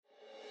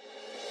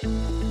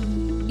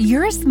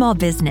You're a small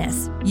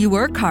business. You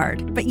work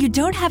hard, but you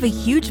don't have a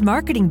huge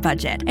marketing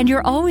budget, and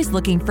you're always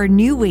looking for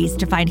new ways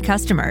to find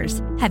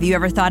customers. Have you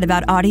ever thought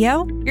about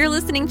audio? You're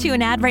listening to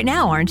an ad right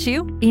now, aren't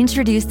you?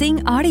 Introducing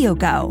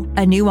AudioGo,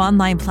 a new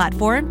online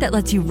platform that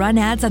lets you run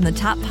ads on the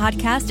top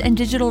podcast and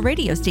digital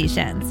radio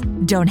stations.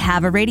 Don't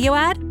have a radio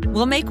ad?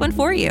 We'll make one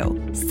for you.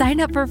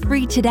 Sign up for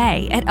free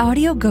today at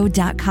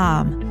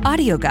audiogo.com.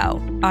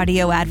 AudioGo,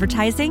 audio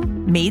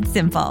advertising made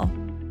simple.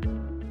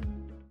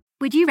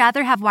 Would you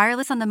rather have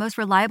wireless on the most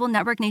reliable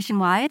network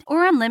nationwide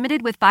or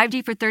unlimited with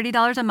 5G for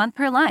 $30 a month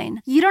per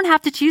line? You don't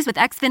have to choose with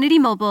Xfinity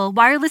Mobile.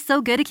 Wireless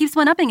so good it keeps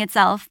one-upping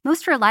itself.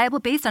 Most reliable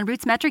based on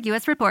RootMetrics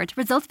US report.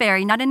 Results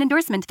vary, not an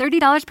endorsement.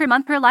 $30 per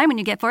month per line when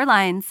you get 4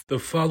 lines. The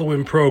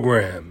following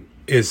program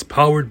is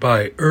powered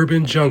by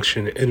Urban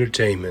Junction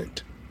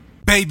Entertainment.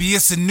 Baby,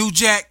 it's a new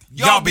jack.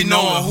 Y'all be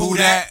knowing who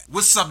that.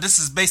 What's up? This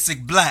is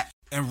Basic Black.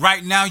 And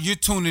right now you're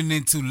tuning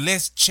into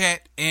Let's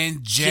Chat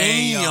and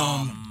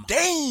Jam.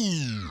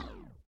 Damn.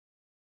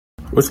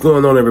 What's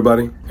going on,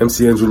 everybody?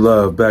 MC Andrew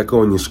Love back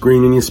on your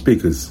screen and your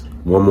speakers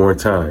one more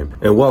time.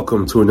 And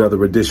welcome to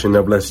another edition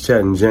of Let's Chat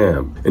and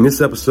Jam. In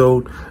this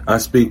episode, I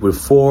speak with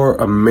 4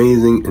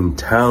 amazing and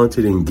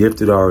talented and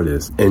gifted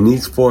artists. And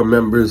these 4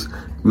 members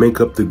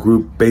make up the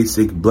group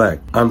Basic Black.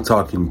 I'm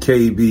talking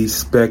KB,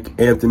 Spec,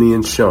 Anthony,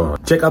 and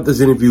Sean. Check out this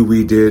interview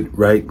we did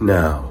right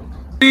now.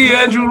 MC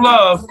Andrew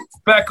Love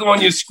back on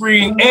your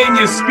screen and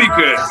your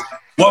speakers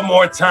one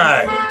more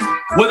time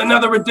with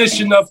another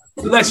edition of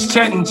Let's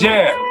Chat and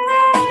Jam.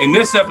 In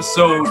this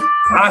episode,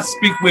 I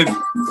speak with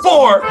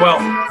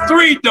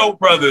 3 dope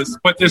brothers,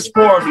 but there's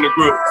 4 of them in the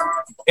group.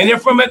 And they're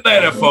from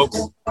Atlanta, folks.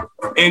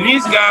 And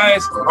these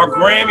guys are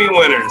Grammy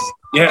winners.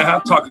 Yeah,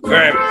 I'm talking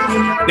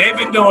Grammy. They've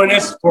been doing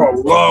this for a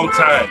long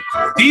time.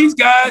 These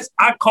guys,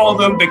 I call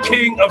them the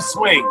King of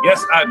Swing.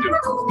 Yes, I do.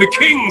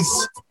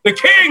 The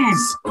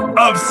Kings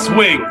of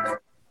Swing.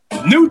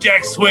 New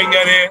Jack Swing,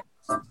 that is.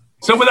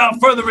 So without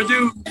further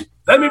ado,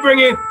 let me bring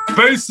in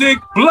Basic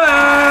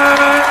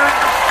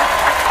Black.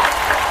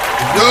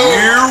 Yo,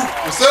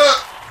 what's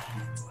up?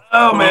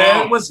 Oh,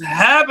 man, what's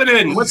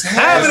happening? What's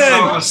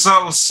happening?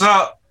 What's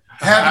up?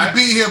 Happy to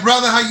be here,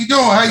 brother. How you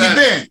doing? How you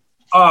been?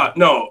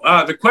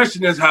 The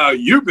question is how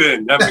you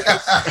been. I mean,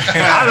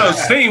 I done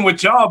seen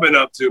what y'all been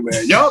up to,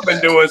 man. Y'all been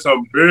doing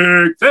some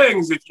big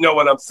things, if you know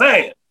what I'm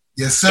saying.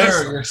 Yes,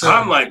 sir. Yes, sir.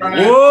 I'm like,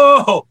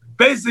 whoa,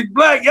 Basic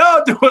Black,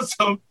 y'all doing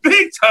some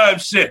big time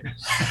shit.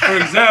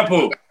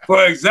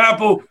 For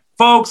example,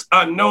 folks,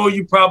 I know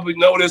you probably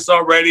know this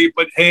already,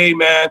 but hey,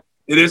 man,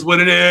 it is what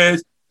it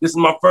is. This is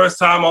my first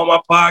time on my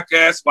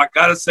podcast, so I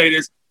gotta say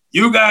this.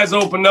 You guys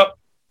opened up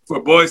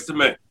for Boyz II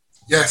Men.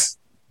 Yes.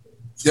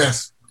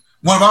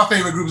 One of our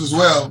favorite groups as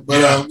well.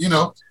 But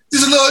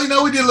just a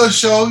little, we did a little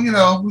show,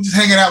 we just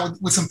hanging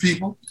out with some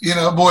people,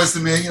 Boyz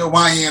II Men,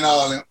 YN and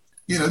all them.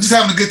 Just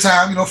having a good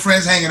time,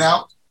 friends hanging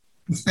out.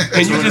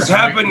 And you just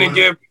happened to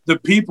give the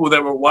people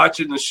that were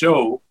watching the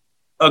show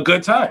a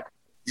good time.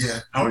 Yeah.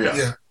 Oh,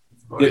 yeah.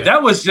 Yeah,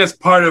 that was just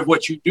part of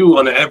what you do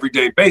on an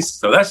everyday basis.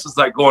 So that's just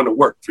like going to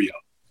work for y'all.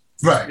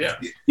 Right.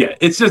 Yeah.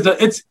 It's just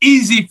it's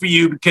easy for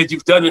you because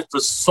you've done it for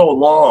so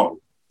long.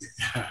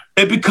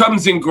 It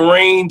becomes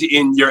ingrained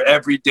in your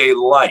everyday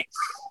life.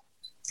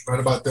 Right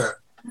about that.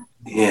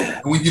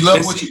 Yeah. And when you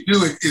love what you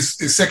do,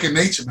 it's second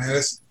nature,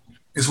 man.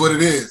 It's what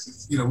it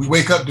is. We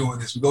wake up doing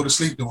this. We go to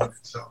sleep doing it.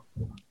 So,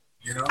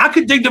 I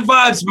could dig the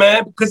vibes,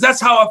 man, because that's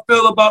how I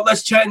feel about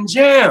Let's Chat and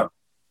Jam.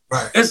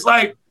 Right. It's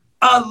like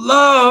I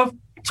love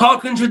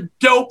talking to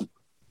dope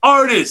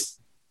artists.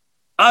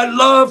 I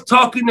love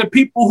talking to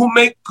people who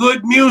make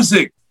good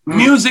music.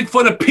 Music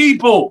for the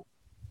people.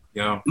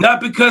 Yeah.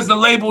 Not because the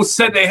label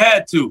said they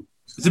had to.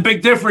 It's a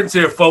big difference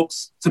here,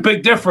 folks. It's a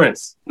big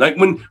difference. Like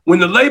when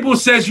the label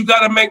says you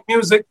got to make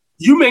music,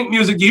 you make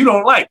music you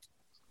don't like.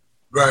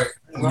 Right.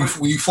 When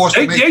you force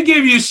they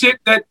give you shit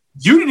that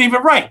you didn't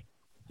even write.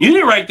 You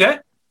didn't write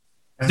that.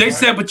 They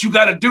said, but you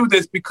got to do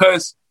this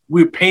because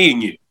we're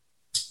paying you.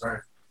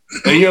 Right.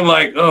 And you're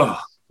like, oh,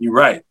 you're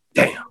right.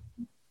 Damn.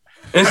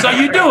 And so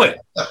you do it.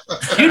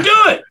 You do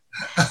it.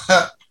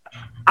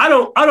 I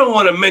don't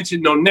want to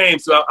mention no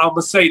names, so I'm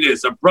gonna say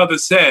this. A brother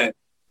said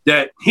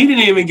that he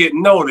didn't even get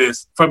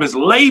noticed from his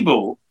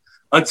label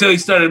until he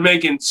started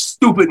making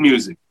stupid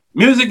music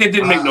that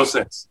didn't make no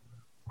sense.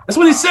 That's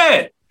what he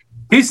said.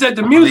 He said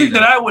the music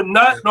that I would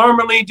not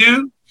normally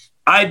do,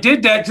 I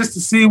did that just to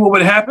see what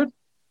would happen,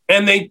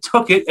 and they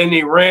took it and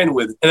they ran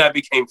with it, and I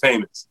became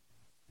famous.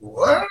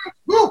 What?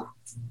 Woo.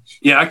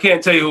 Yeah, I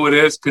can't tell you who it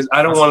is because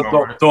I don't want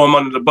to throw him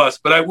under the bus,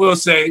 but I will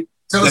say.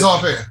 Tell us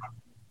off air.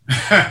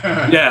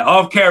 Yeah,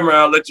 off camera,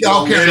 I'll let you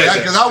know. Okay,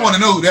 because I want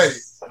to know who that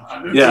is.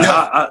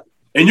 Yeah,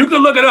 and you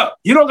can look it up.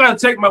 You don't got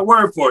to take my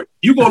word for it.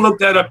 You go look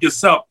that up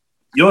yourself.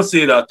 You'll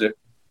see it out there.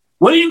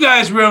 When do you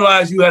guys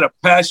realize you had a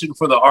passion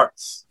for the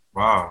arts?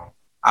 Wow.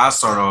 I'll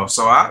start off.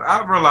 So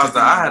I realized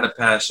that I had a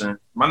passion.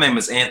 My name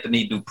is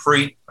Anthony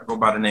Dupree. I go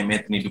by the name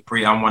Anthony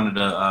Dupree. I'm one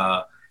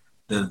of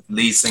the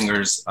lead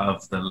singers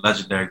of the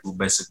legendary group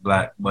Basic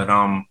Black. But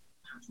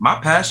my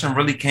passion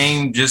really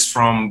came just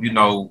from,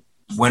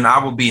 when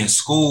I would be in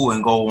school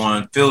and go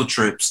on field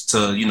trips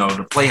to, you know,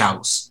 the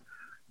Playhouse,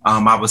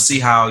 I would see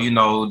how, you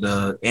know,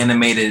 the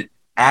animated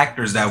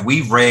actors that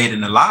we've read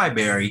in the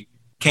library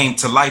came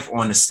to life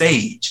on the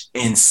stage,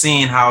 and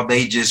seeing how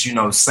they just, you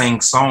know,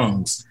 sang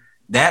songs.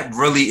 That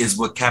really is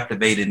what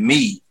captivated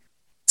me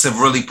to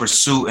really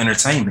pursue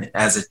entertainment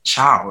as a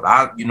child.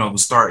 I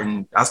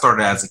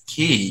started as a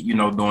kid, you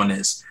know, doing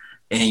this.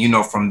 And, you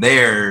know, from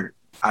there,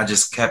 I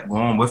just kept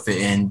going with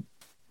it. And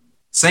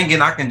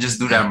singing, I can just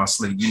do that in my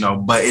sleep, you know,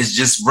 but it's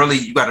just really,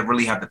 you got to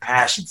really have the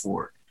passion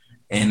for it.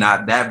 And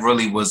that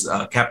really was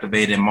a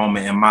captivating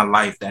moment in my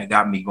life that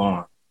got me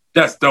going.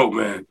 That's dope,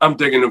 man. I'm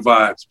digging the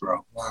vibes,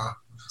 bro. Wow.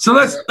 So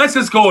let's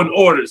just go in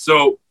order.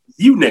 So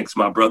you next,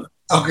 my brother.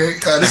 Okay,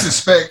 this is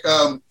Spec.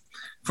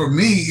 For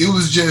me, it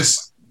was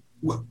just,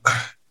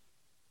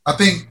 I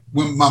think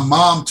when my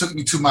mom took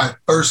me to my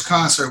first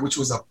concert, which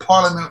was a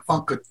Parliament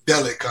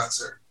Funkadelic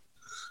concert,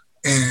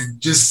 and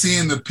just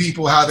seeing the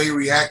people, how they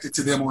reacted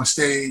to them on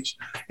stage,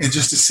 and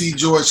just to see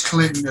George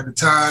Clinton at the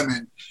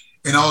time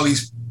and all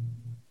these,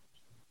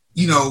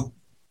 you know,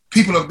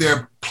 people up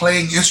there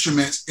playing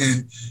instruments,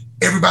 and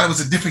everybody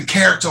was a different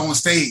character on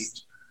stage.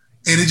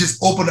 And it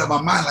just opened up my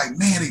mind, like,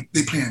 man,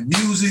 they playing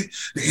music,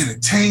 they're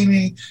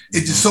entertaining.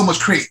 It's just so much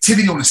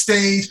creativity on the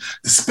stage,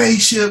 the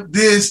spaceship,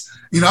 this.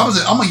 You know,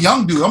 I'm a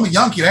young dude. I'm a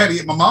young kid. I had to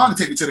get my mom to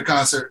take me to the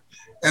concert.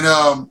 And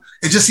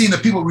just seeing the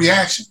people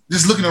reaction,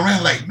 just looking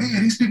around like,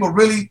 man, these people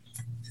really,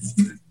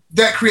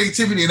 that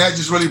creativity, and that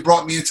just really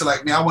brought me into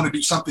like, man, I want to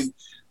do something,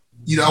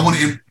 you know, I want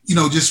to, you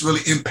know, just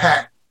really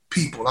impact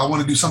people. I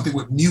want to do something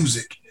with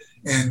music.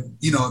 And,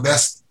 you know,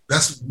 that's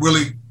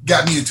really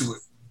got me into it.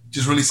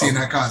 Just really seeing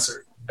that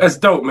concert. That's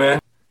dope, man.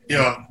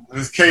 Yo,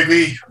 this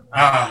KB,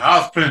 I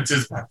was put into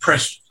this by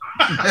pressure.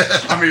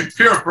 I mean,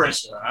 pure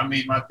pressure. I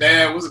mean, my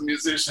dad was a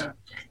musician.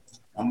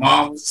 My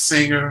mom was a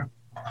singer.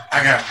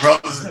 I got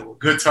brothers that were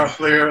guitar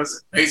players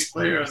and bass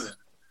players, and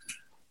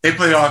they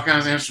played all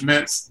kinds of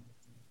instruments.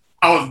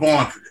 I was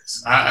born for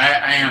this.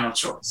 I ain't no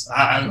choice.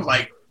 I was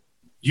like,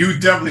 you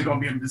definitely gonna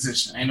be a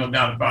musician. Ain't no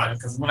doubt about it.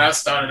 Because when I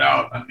started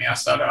out, I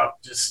started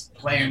out just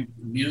playing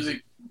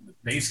music,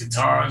 bass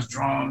guitars,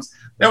 drums.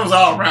 That was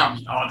all around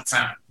me all the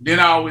time. Then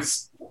I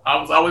was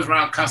always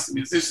around constant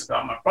musicians.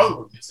 All my brothers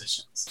were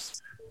musicians,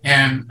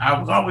 and I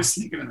was always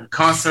sneaking into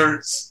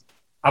concerts.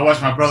 I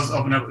watched my brothers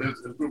open up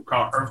a group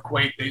called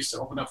Earthquake. They used to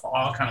open up for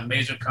all kind of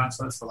major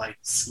concerts for like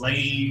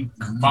Slave,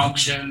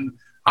 Function.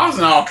 I was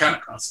in all kind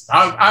of concerts.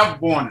 I was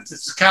born.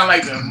 It's kind of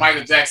like the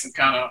Michael Jackson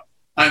kind of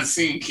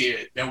unseen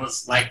kid that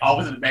was like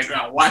always in the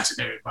background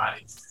watching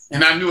everybody.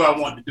 And I knew I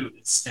wanted to do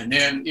this. And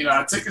then, you know,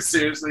 I took it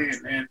seriously,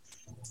 and then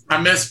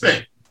I met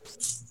Spec.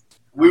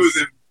 We was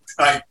in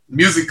like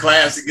music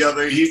class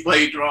together. He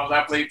played drums,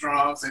 I played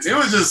drums, and it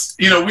was just,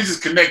 you know, we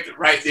just connected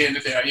right then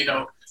and there. You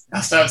know,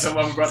 I started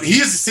telling my brother. He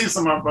used to see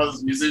some of my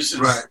brothers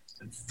musicians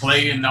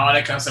play and all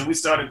that kind of stuff. We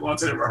started going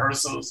to the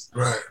rehearsals.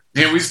 Right.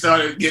 Then we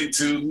started getting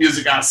to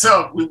music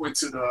ourselves. We went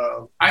to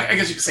the, I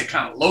guess you could say,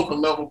 kind of local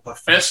level,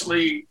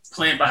 professionally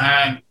playing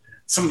behind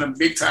some of the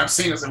big time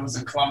singers that was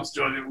in Columbus,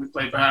 Georgia. We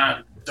played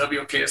behind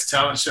WOKS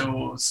talent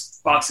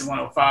shows, Foxy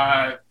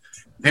 105.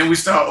 Then we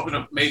started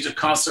opening up major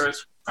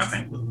concerts. I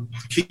think with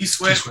Keith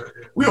Sweat.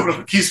 We opened up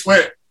with Keith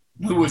Sweat.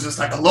 We were just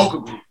like a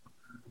local group.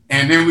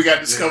 And then we got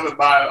discovered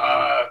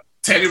by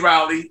Teddy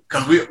Riley,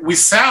 because we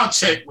sound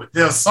checked with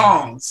their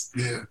songs.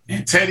 Yeah.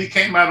 And Teddy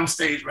came out on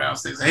stage,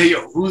 said, hey,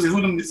 yo, who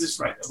the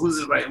musician right there? Who's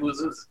this right?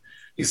 Who's this?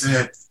 He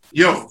said,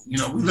 yo, you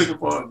know, we're looking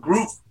for a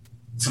group,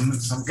 some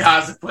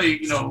guys that play,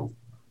 you know,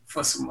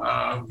 for some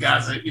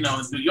guys that, you know,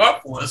 in New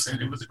York for us.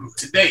 And it was a group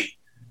Today,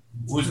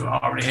 which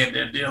already had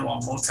their deal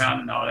on Motown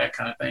and all that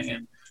kind of thing.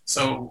 And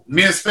so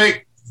me and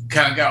Spec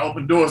kind of got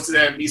open doors to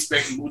that. Me,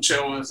 Spec, and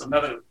Mucho is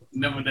another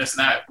member that's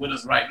not with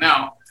us right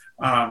now.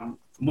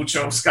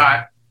 Mucho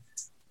Scott,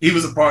 he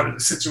was a part of the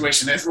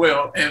situation as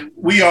well. And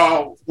we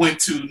all went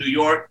to New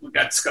York. We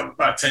got discovered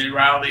by Teddy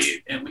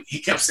Riley, and he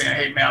kept saying,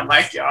 hey, man, I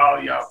like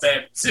y'all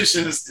bad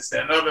musicians, this,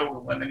 that, and other. We're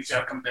going to need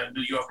y'all to come down to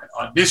New York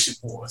and audition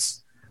for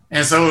us.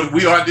 And so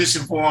we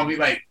auditioned for him. We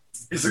like,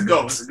 it's a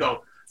go.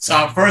 So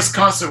our first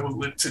concert was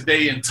with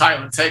Today in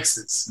Tyler,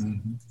 Texas.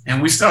 Mm-hmm.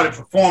 And we started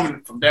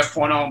performing from that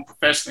point on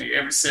professionally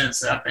ever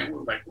since. I think we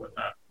were like,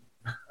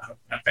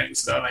 I think we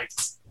started like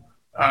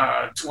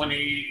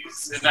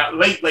 20s, not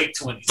late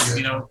 20s,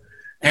 you know.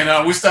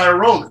 And we started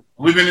rolling.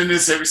 We've been in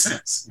this ever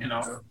since, you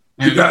know.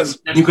 And you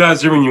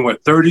guys are in your,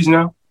 30s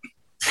now?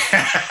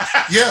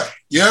 Yeah.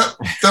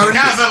 30. Kind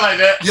of something like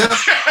that.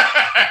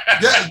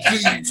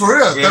 Yeah, for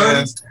real,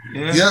 30s.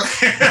 Yeah.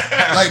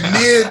 Like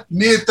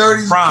mid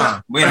 30s.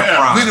 Prime. We're in the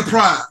prime. We're in the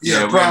prime.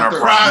 Yeah, prime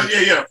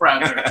 30s.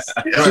 Prime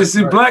 30s. You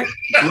see,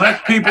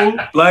 black people,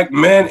 black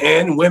men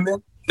and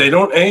women, they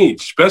don't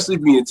age, especially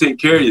when you take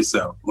care of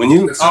yourself. When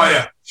you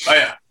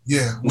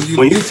Yeah.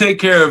 When you take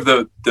care of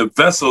the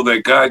vessel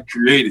that God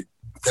created,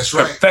 that's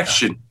right.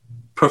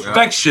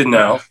 Perfection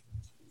now.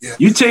 Yeah.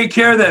 You take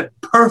care of that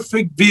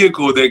perfect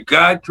vehicle that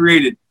God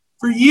created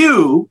for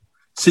you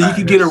so you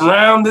can get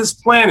around this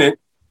planet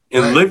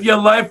and live your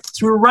life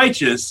through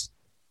righteous.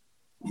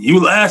 You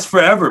last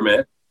forever,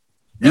 man.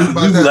 You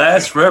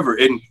last forever.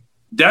 And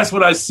that's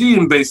what I see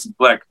in Basic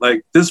Black.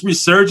 Like, this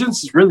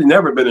resurgence has really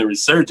never been a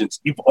resurgence.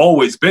 You've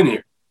always been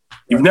here.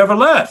 You've never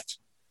left.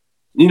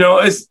 You know,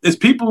 as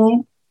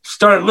people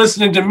started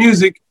listening to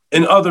music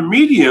in other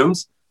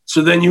mediums,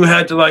 so then you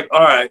had to like,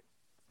 all right,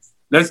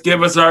 let's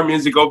give us our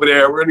music over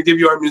there. We're going to give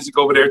you our music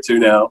over there too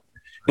now.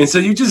 And so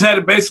you just had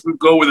to basically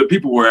go where the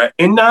people were at.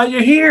 And now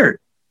you're here.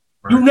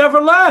 Right. You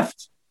never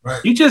left. Right.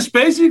 You just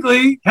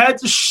basically had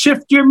to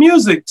shift your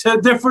music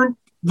to different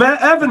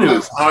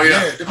avenues. Oh,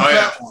 yeah. Different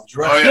platforms.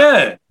 Right. Oh,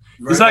 yeah.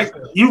 It's like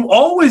you've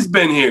always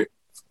been here.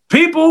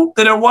 People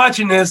that are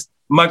watching this,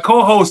 my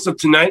co-hosts of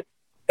tonight,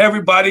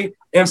 everybody,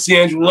 MC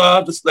Andrew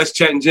Love, Let's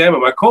Chat and Jam,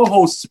 and my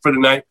co-hosts for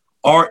tonight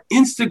are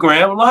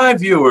Instagram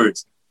live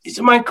viewers. These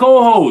are my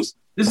co-hosts.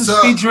 This is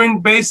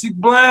featuring Basic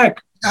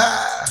Black.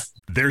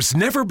 There's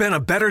never been a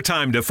better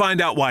time to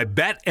find out why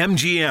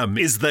BetMGM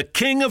is the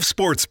king of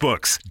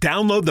sportsbooks.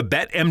 Download the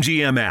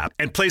BetMGM app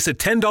and place a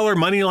 $10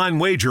 moneyline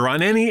wager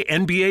on any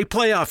NBA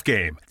playoff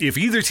game. If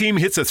either team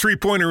hits a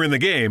three-pointer in the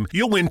game,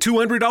 you'll win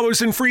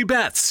 $200 in free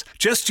bets.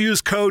 Just use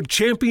code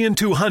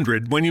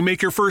CHAMPION200 when you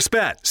make your first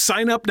bet.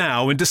 Sign up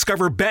now and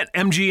discover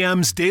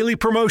BetMGM's daily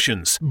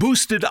promotions,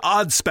 boosted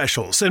odds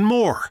specials, and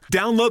more.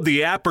 Download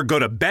the app or go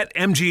to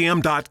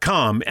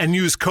BetMGM.com and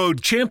use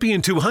code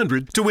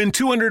CHAMPION200 to win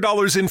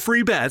 $200 in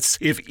free bets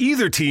if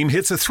either team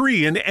hits a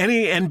 3 in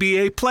any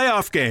NBA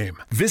playoff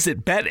game.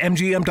 Visit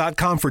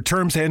BetMGM.com for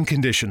terms and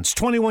conditions.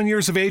 21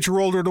 years of age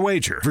or older to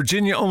wager.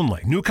 Virginia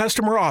only. New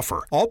customer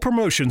offer. All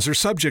promotions are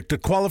subject to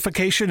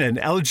qualification and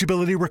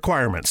eligibility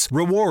requirements.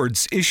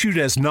 Rewards issued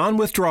as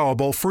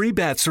non-withdrawable free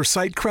bets or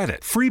site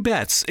credit. Free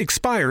bets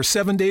expire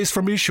 7 days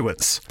from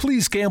issuance.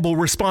 Please gamble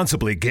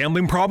responsibly.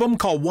 Gambling problem?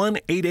 Call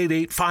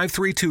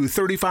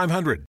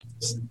 1-888-532-3500.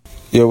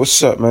 Yo,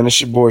 what's up, man?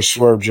 It's your boy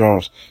Swerve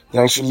Jones.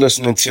 Thanks for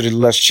listening to the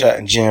Let's Chat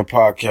and Jam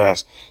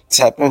podcast.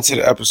 Tap into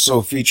the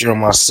episode featuring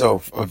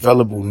myself.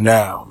 Available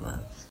now,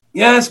 man.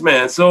 Yes,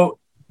 man. So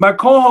my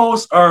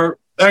co-hosts are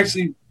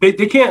actually, they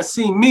can't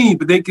see me,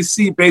 but they can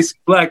see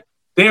Basic Black.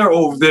 They're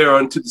over there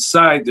on to the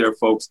side there,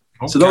 folks.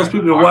 Okay. So those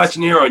people who are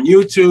watching here on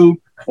YouTube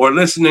or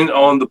listening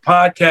on the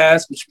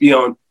podcast, which be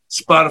on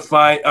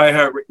Spotify,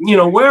 iHeart,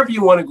 wherever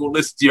you want to go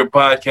listen to your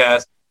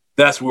podcast,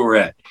 that's where we're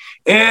at.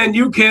 And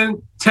you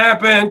can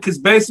tap in because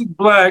Basic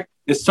Black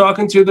is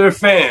talking to their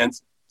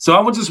fans. So I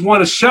would just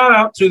want to shout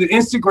out to the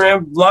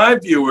Instagram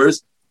live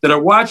viewers that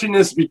are watching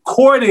this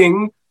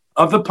recording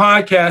of the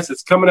podcast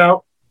that's coming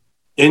out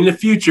in the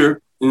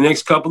future, in the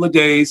next couple of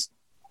days.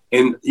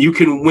 And you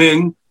can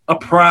win a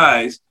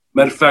prize.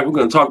 Matter of fact, we're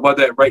going to talk about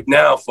that right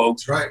now,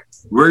 folks. Right.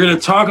 We're going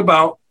to talk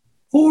about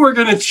who we're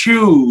going to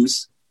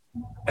choose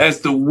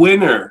as the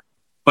winner.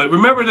 But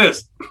remember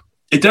this,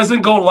 it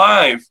doesn't go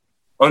live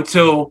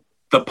until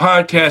the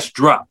podcast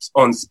drops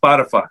on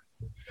Spotify.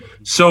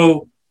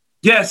 So,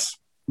 yes,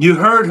 you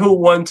heard who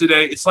won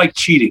today. It's like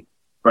cheating,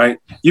 right?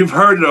 You've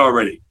heard it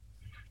already,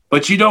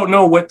 but you don't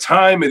know what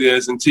time it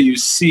is until you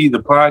see the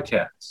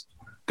podcast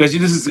because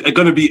this is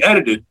going to be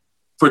edited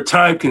for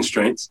time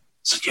constraints.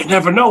 So you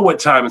never know what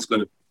time it's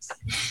going to be.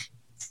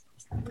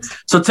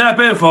 So tap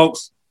in,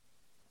 folks.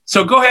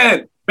 So go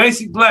ahead.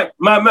 Basic Black,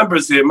 my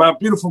members here, my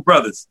beautiful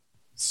brothers.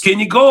 Can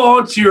you go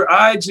on to your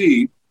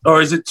IG,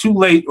 or is it too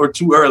late or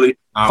too early?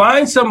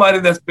 Find somebody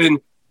that's been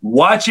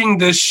watching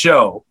this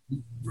show,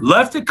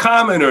 left a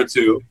comment or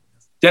two,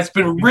 that's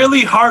been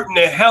really hearting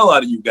the hell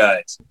out of you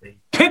guys.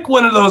 Pick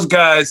one of those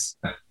guys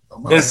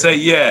and say,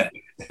 yeah,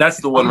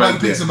 that's the one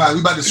right there. We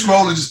about to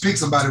scroll and just pick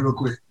somebody real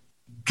quick.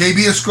 KB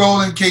is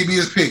scrolling, KB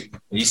is picking.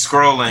 He's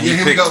scrolling. Yeah,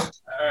 here we go. All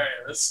right,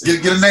 let's see.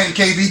 Get a name,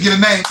 KB. Get a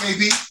name,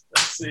 KB.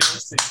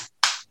 Let's see.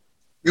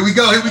 Here we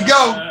go.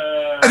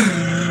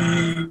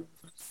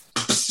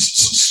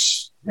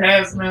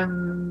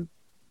 Jasmine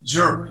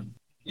Jury.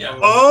 Yeah.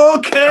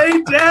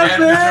 Okay,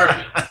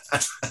 Jasmine.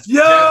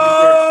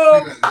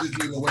 Yo!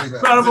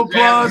 Round of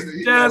applause,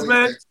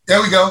 Jasmine.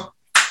 There we go.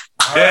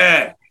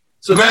 Yeah.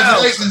 So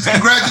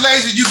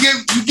congratulations. You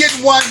get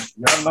one.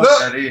 Y'all know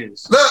what that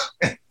is. Look.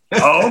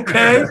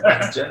 Okay.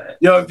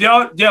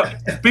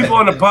 If people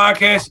on the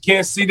podcast, you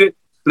can't see that,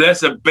 but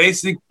that's a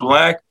Basic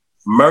Black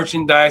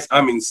merchandise.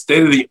 I mean,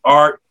 state of the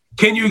art.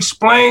 Can you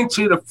explain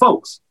to the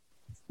folks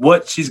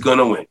what she's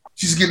gonna win?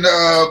 She's getting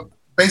a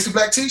Basic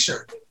Black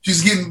t-shirt.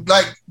 She's getting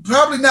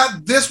probably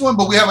not this one,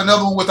 but we have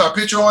another one with our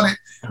picture on it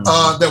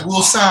that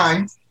we'll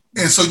sign.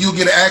 And so you'll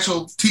get an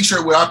actual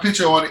t-shirt with our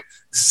picture on it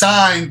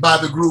signed by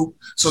the group.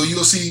 So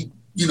you'll see,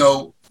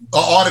 an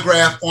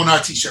autograph on our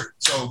t-shirt.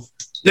 So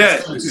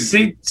yeah,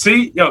 see,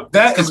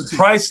 that is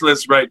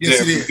priceless right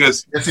there.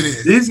 Because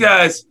these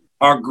guys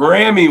are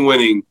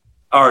Grammy-winning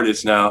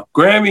artists now.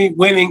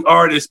 Grammy-winning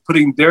artists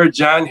putting their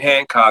John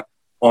Hancock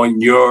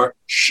on your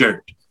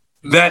shirt.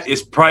 That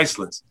is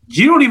priceless.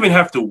 You don't even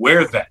have to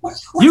wear that.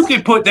 You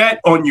can put that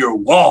on your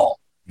wall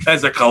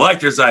as a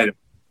collector's item.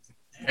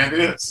 It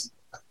is.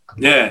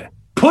 Yeah.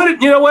 Put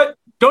it, you know what?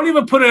 Don't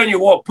even put it on your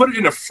wall. Put it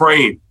in a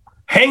frame.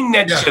 Hang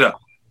that shit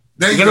up.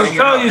 Because I'm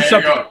telling you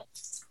something.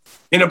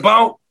 In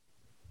about,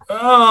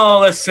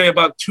 let's say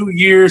about 2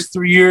 years,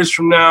 3 years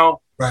from now,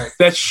 Right.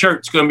 that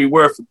shirt's going to be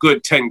worth a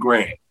good 10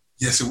 grand.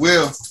 Yes, it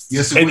will.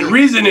 Yes, it And will. the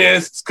reason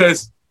is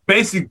because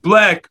Basic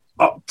Black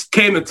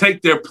came to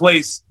take their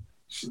place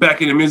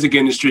back in the music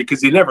industry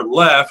because they never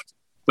left,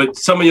 but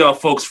some of y'all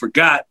folks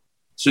forgot.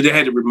 So they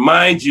had to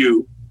remind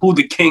you who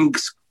the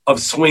kings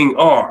of swing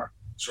are.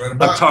 That's right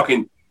about I'm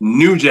talking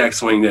New Jack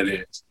Swing, that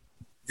is.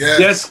 Yeah.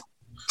 Yes,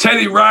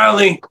 Teddy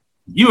Riley,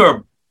 you are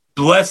a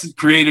blessed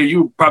creator.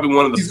 You're probably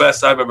one of the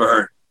best I've ever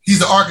heard. He's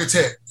the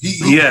architect.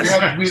 Yes.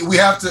 We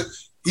have to.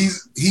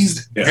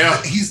 He's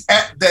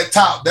at that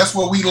top. That's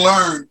where we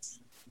learned.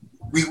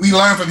 We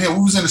learned from him.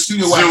 We was in the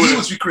studio while he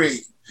was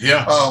recreating.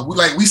 Yeah.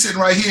 We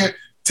sitting right here.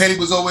 Teddy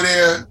was over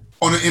there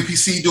on the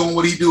MPC doing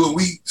what he do, and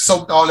we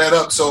soaked all that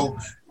up. So,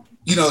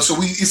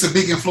 it's a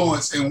big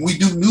influence. And when we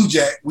do New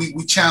Jack, we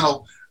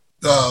channel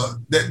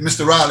that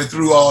Mr. Riley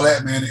through all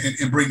that, man,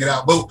 and bring it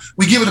out. But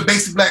we give it a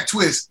Basic Black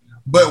twist.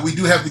 But we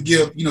do have to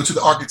give, to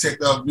the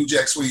architect of New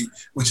Jack Swing,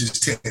 which is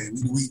Teddy.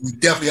 We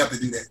definitely have to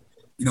do that.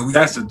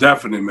 That's a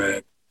definite,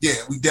 man. Yeah,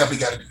 we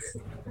definitely got to do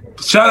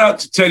that. Shout out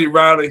to Teddy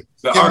Riley,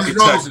 the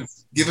architect.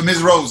 Give him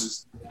his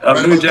roses.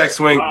 New Jack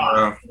Swing.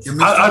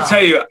 I'll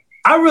tell you,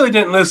 I really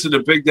didn't listen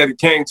to Big Daddy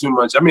Kane too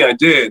much. I mean, I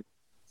did.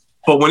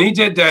 But when he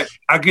did that,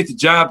 I Get the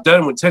Job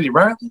Done with Teddy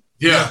Riley.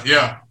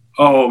 Yeah.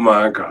 Oh,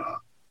 my God.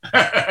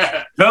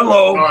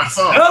 Hello.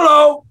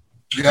 Hello.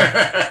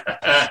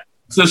 Yeah.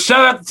 So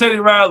shout out to Teddy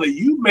Riley.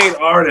 You made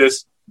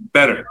artists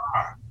better.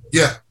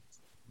 Yeah.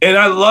 And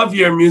I love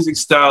your music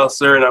style,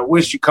 sir, and I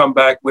wish you come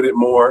back with it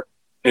more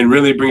and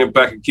really bring it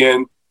back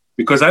again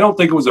because I don't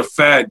think it was a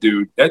fad,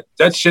 dude.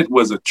 That shit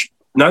was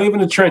not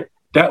even a trend.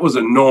 That was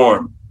a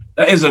norm.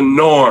 That is a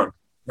norm.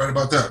 Right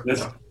about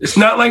that. It's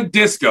not like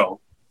disco.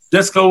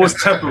 Disco was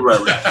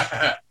temporary.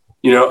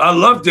 I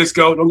love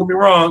disco. Don't get me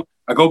wrong.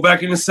 I go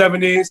back in the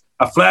 70s.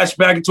 I flash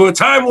back into a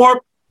time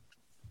warp.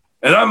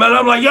 And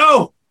I'm like,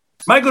 yo,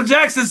 Michael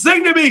Jackson,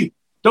 sing to me.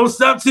 Don't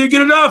stop till you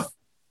get enough.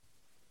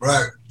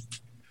 Right.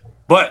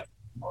 But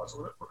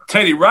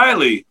Teddy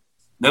Riley,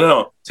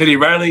 no. Teddy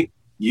Riley,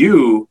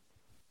 you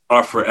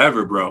are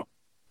forever, bro.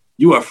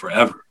 You are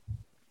forever.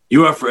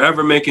 You are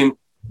forever making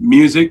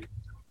music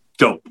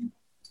dope.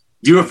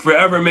 You are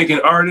forever making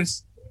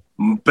artists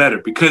better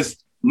because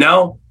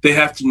now they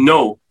have to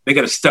know they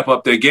got to step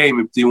up their game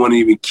if they want to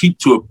even keep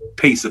to a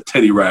pace of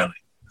Teddy Riley.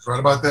 Right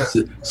about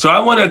that. So I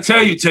want to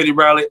tell you, Teddy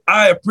Riley,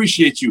 I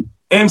appreciate you.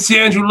 MC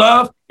Andrew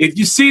Love, if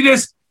you see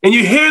this and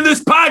you hear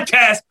this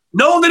podcast,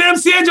 know that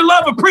MC Andrew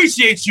Love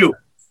appreciates you.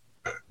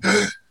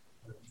 All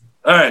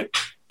right.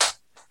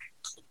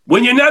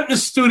 When you're not in the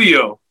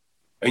studio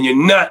and you're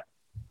not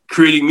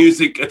creating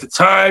music at the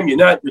time, you're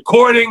not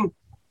recording,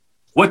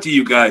 what do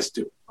you guys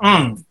do?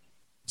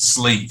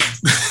 Sleep.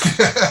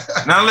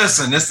 Now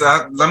listen,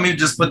 let me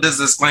just put this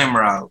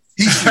disclaimer out.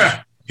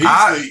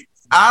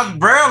 I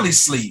rarely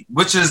sleep,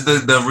 which is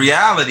the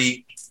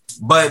reality.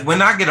 But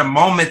when I get a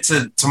moment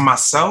to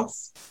myself,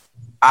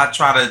 I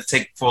try to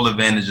take full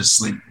advantage of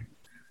sleep.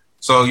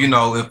 So,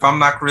 if I'm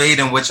not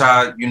creating, which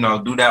I,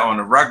 do that on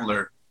a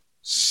regular,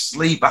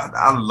 sleep,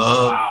 I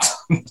love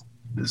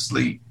to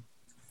sleep.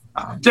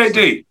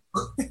 JD.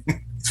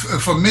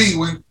 For me,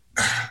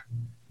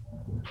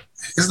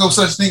 there's no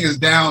such thing as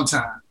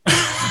downtime.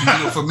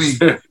 For me,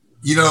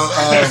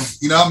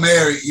 I'm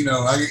married.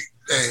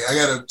 I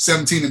got a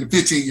 17 and a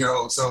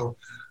 15-year-old. So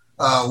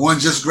one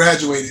just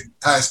graduated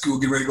high school,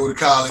 getting ready to go to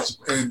college,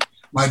 and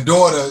my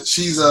daughter,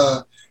 she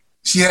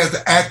has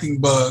the acting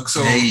bug.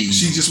 So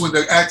she just went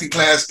to acting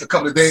class a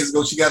couple of days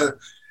ago. She got then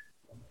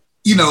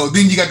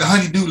you got the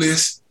honey-do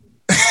list.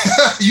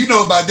 You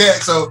know about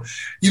that. So,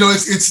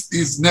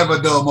 it's never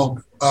a dull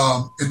moment.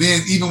 And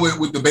then even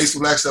with the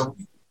Basic Black stuff,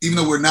 even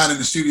though we're not in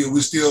the studio,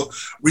 we're still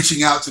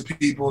reaching out to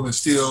people and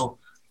still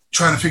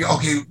trying to figure out,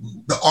 okay,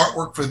 the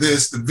artwork for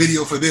this, the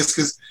video for this.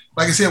 Because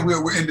like I said,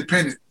 we're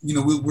independent.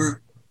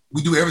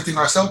 We do everything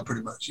ourselves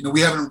pretty much. We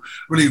haven't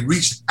really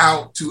reached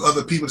out to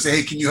other people to say,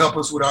 hey, can you help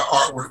us with our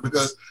artwork?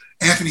 Because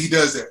Anthony, he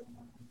does that.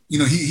 He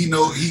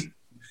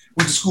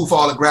went to school for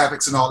all the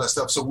graphics and all that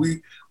stuff. So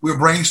we're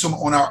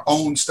brainstorming on our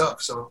own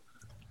stuff. So,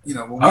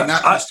 when we're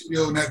not in the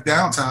studio in that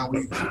downtime,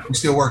 we're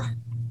still working.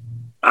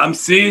 I'm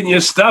seeing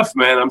your stuff,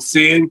 man. I'm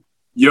seeing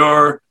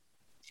your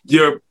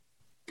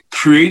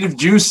creative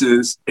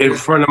juices in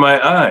front of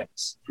my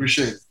eyes.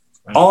 Appreciate it.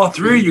 All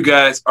three of you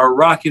guys are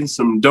rocking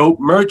some dope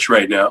merch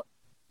right now.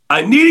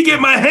 I need to get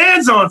my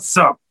hands on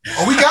some.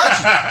 Oh, we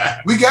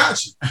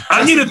got you.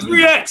 I need a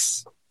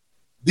 3X.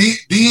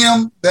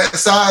 DM that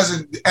size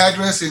and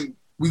address, and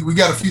we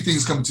got a few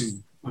things coming to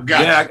you.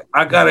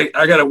 I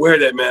gotta wear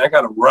that, man. I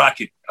gotta rock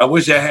it. I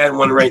wish I had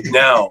one right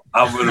now.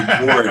 I would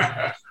have worn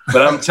it.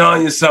 But I'm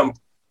telling you something.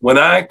 When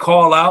I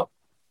call out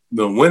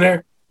the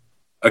winner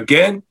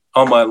again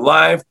on my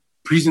live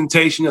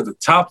presentation of the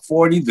top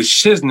 40, the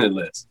Shiznit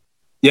list,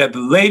 the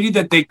lady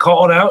that they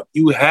called out,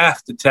 you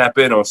have to tap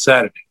in on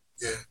Saturday.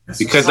 Yeah,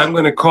 because I'm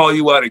going to call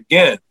you out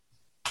again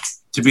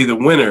to be the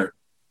winner.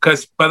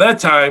 Because by that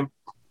time,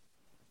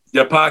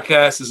 your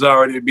podcast is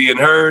already being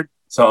heard.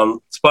 It's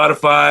on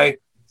Spotify,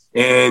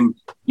 and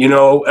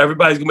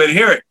everybody's going to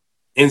hear it.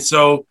 And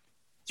so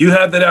you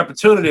have that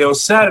opportunity on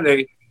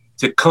Saturday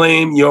to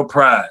claim your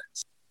prize.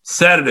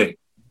 Saturday,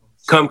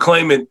 come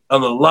claim it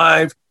on the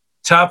live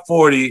Top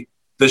 40,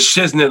 the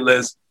Shiznit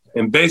list,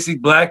 and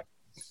Basic Black.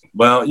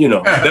 Well, you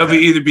know, they'll be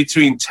either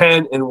between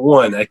 10 and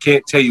 1. I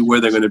can't tell you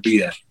where they're going to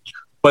be at.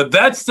 But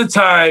that's the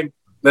time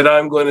that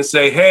I'm going to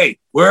say, hey,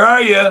 where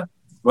are you?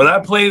 When I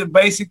play the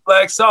Basic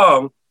Black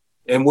song,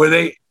 and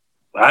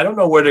I don't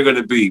know where they're going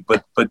to be,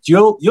 but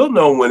you'll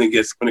know when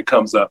it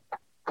comes up.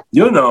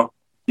 You'll know,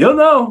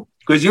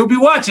 because you'll be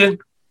watching.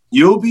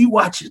 You'll be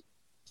watching.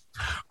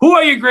 Who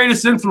are your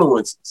greatest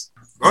influences?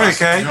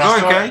 Okay.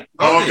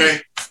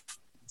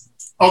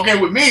 Okay,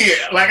 with me,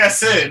 like I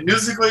said,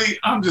 musically,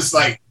 I'm just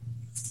like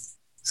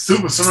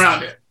super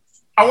surrounded.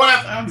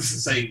 I'm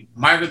just gonna say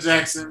Michael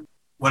Jackson,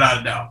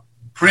 without a doubt.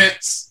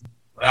 Prince,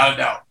 without a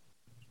doubt.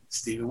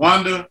 Stevie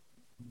Wonder,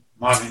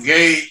 Marvin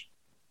Gaye.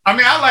 I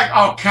mean, I like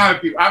all kind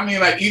of people. I mean,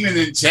 like even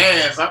in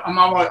jazz,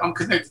 I'm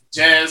connected to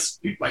jazz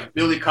people like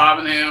Billy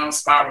Carbonell,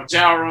 Spyro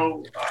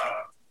Gyro,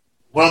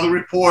 Weather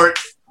Report.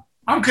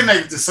 I'm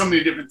connected to so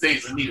many different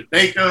things. Anita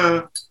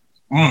Baker.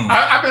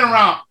 I've been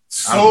around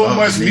so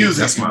much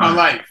music in my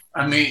life.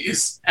 I mean,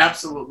 it's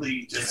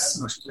absolutely just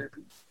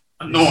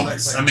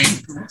enormous. I mean,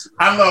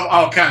 I love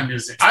all kind of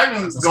music. I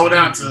even go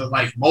down to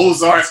like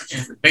Mozart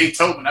and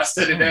Beethoven. I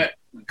studied that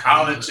in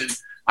college, and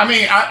I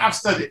mean, I've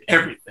studied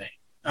everything.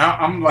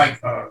 I'm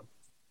like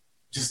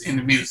just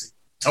into music.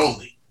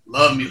 Totally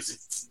love music.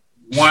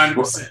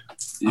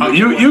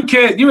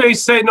 100%. You ain't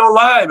said no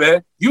lie,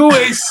 man. You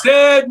ain't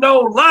said no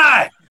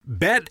lie.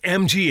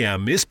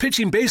 BetMGM is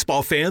pitching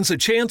baseball fans a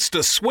chance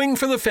to swing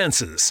for the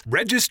fences.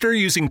 Register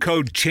using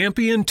code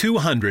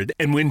CHAMPION200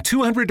 and win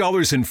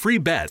 $200 in free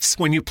bets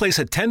when you place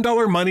a $10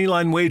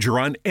 moneyline wager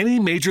on any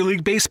Major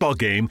League Baseball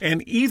game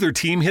and either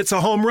team hits a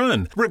home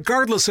run,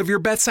 regardless of your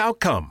bet's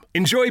outcome.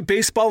 Enjoy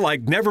baseball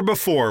like never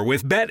before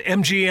with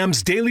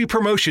BetMGM's daily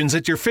promotions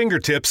at your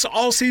fingertips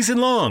all season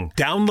long.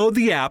 Download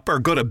the app or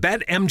go to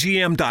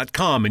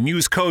BetMGM.com and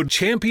use code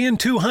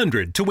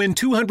CHAMPION200 to win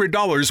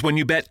 $200 when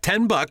you bet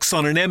 $10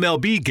 on an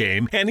MLB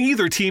game and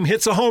either team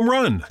hits a home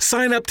run.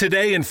 Sign up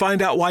today and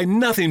find out why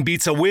nothing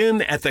beats a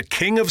win at the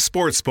King of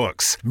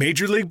Sportsbooks.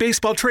 Major League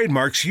Baseball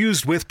trademarks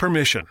used with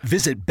permission.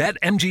 Visit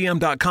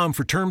BetMGM.com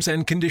for terms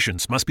and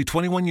conditions. Must be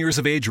 21 years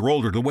of age or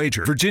older to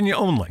wager. Virginia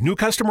only. New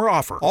customer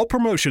offer. All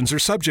promotions are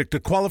subject to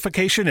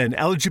qualification and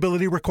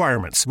eligibility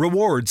requirements.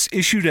 Rewards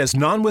issued as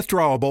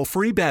non-withdrawable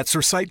free bets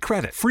or site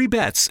credit. Free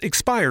bets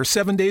expire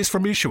 7 days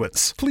from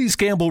issuance. Please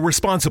gamble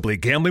responsibly.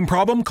 Gambling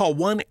problem? Call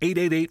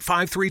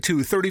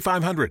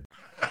 1-888-532-3500.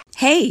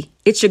 Hey,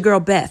 it's your girl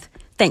Beth.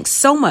 Thanks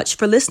so much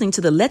for listening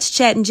to the Let's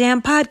Chat and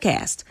Jam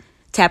podcast.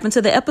 Tap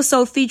into the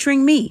episode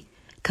featuring me,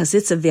 because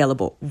it's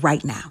available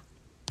right now.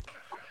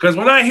 Because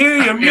when I hear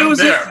your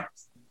music,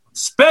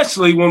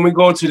 especially when we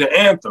go to the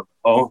anthem,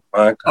 oh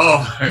my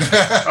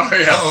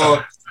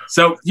God.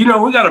 So, you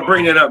know, we got to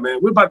bring that up, man.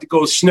 We're about to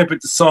go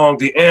snippet the song,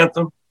 The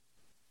Anthem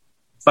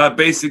by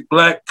Basic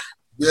Black.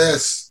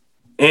 Yes.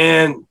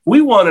 And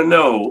we want to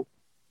know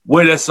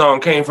where that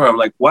song came from.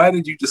 Like, why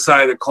did you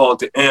decide to call it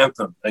The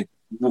Anthem? Like,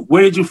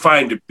 where did you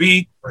find the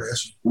beat?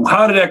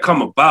 How did that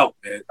come about,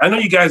 man? I know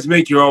you guys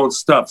make your own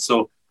stuff.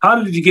 So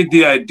how did you get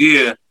the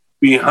idea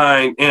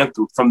behind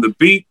Anthem from the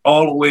beat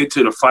all the way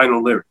to the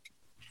final lyric?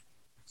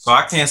 So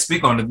I can't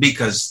speak on the beat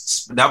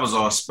because that was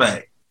all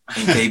Spec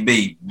and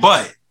KB.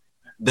 But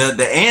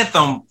the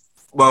anthem,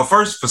 well,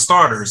 first for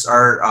starters,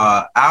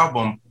 our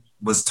album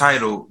was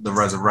titled The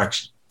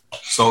Resurrection.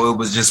 So it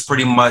was just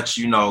pretty much,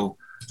 you know,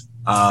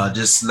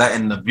 just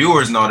letting the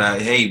viewers know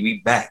that, hey,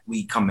 we back,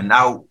 we coming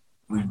out,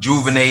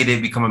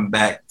 rejuvenated, we coming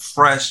back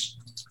fresh.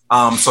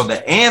 So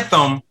the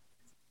anthem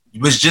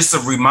was just a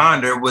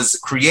reminder, was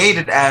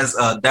created as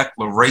a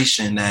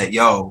declaration that,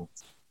 yo,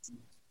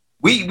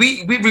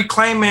 we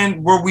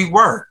reclaiming where we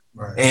were,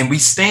 right, and we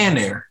stand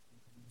there.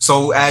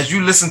 So as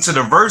you listen to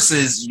the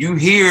verses, you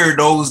hear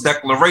those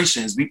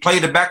declarations. We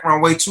played the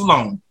background way too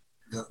long.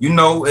 Yep. You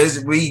know,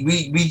 as we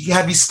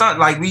have you stunt,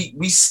 like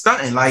we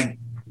stunting, like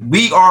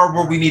we are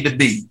where we need to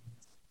be.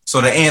 So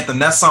the anthem,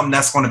 that's something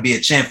that's going to be a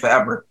chant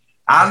forever.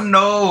 I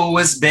know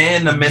it's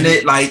been a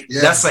minute. Like,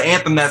 that's an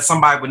anthem that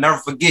somebody would never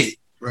forget.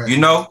 Right. You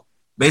know,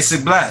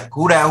 Basic Black.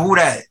 Who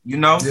that? You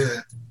know?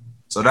 Yeah.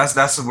 So that's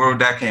the world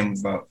that came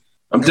about.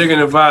 I'm digging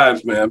the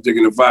vibes, man. I'm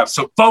digging the vibes.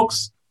 So,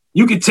 folks,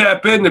 you can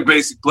tap into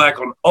Basic Black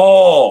on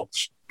all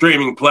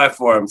streaming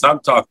platforms. I'm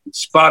talking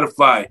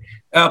Spotify,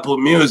 Apple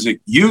Music,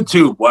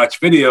 YouTube,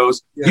 watch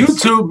videos,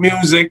 YouTube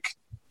Music,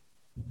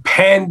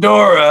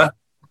 Pandora,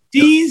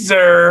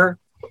 Deezer,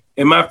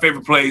 and my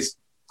favorite place,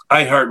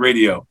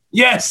 iHeartRadio.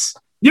 Yes,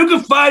 you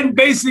can find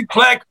Basic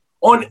Black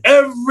on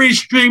every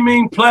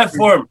streaming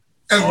platform.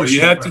 All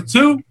you have to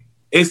do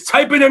is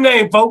type in their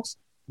name, folks.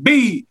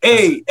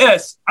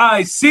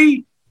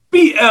 BASICBLACK,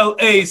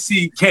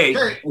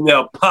 and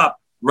they'll pop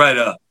right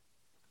up.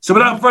 So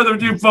without further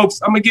ado, folks,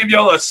 I'm going to give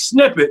y'all a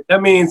snippet.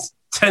 That means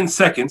 10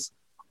 seconds,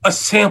 a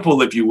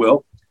sample, if you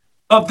will,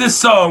 of this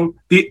song,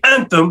 The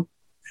Anthem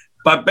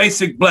by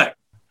Basic Black.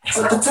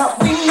 At the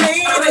top we made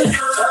it.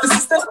 This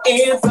is the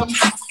anthem.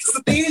 So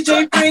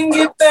DJ, bring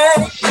it back.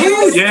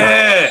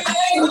 Yeah.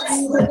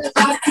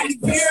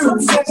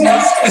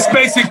 It's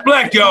Basic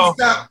Black, y'all.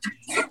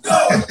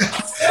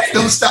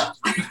 Don't stop.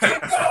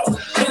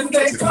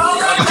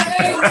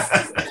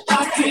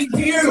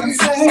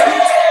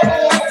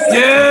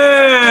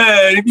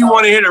 Yeah. If you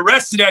want to hear the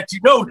rest of that, you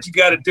know what you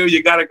got to do.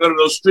 You got to go to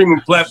those streaming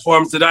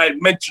platforms that I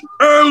had mentioned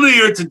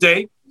earlier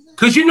today.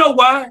 Because you know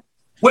why?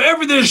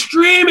 Wherever there's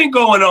streaming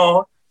going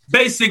on,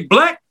 Basic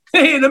Black,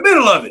 they in the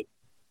middle of it.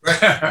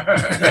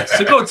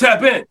 So go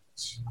tap in.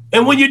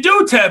 And when you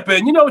do tap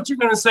in, you know what you're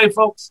going to say,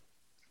 folks?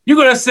 You're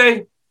going to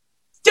say,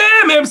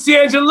 damn, MC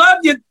Angel Love,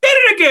 you did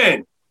it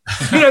again.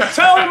 You done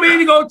told me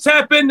to go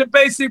tap into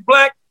Basic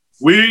Black.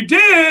 We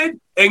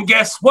did. And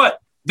guess what?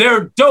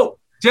 They're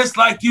dope, just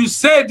like you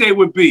said they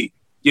would be.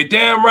 You're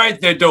damn right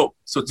they're dope.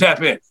 So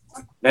tap in.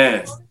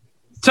 Man,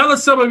 tell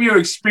us some of your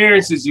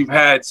experiences you've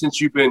had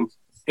since you've been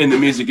in the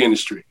music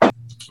industry.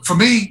 For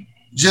me,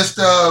 just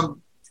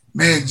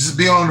just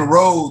being on the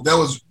road. That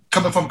was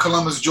coming from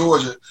Columbus,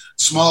 Georgia,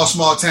 small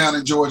town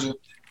in Georgia,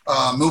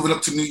 moving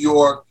up to New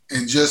York,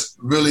 and just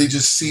really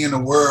just seeing the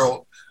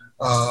world.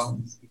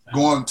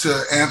 Going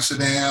to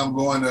Amsterdam,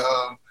 going to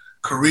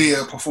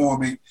Korea,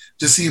 performing,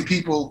 just seeing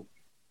people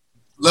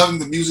loving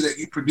the music that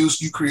you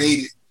produced, you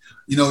created.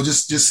 You know,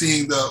 just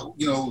seeing the,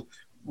 you know,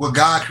 what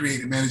God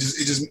created, man. It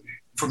just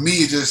for me,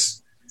 it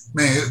just,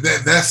 man,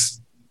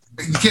 that's,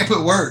 you can't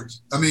put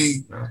words. I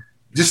mean,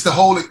 just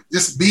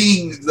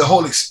being the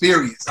whole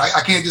experience.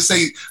 I can't just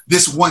say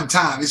this one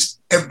time. It's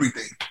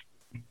everything.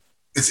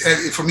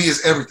 For me,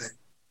 it's everything.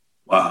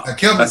 Wow,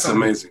 that's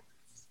amazing.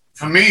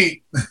 For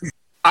me,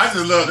 I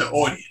just love the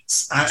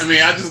audience. I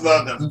mean, I just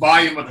love the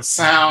volume of the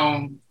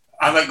sound.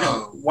 I like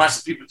to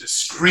watch people just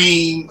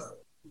scream.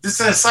 This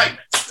is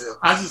excitement.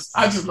 I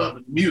just love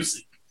the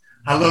music.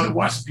 I love to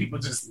watch people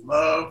just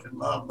love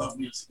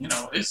music. You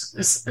know, it's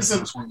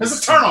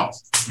a turn on.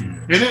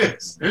 It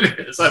is.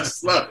 I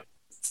just love it.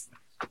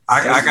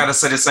 I gotta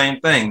say the same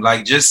thing.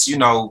 Like, just, you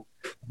know,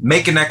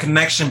 making that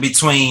connection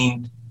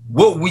between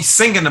what we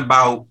singing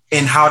about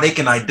and how they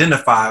can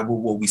identify with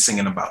what we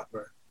singing about.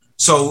 Right.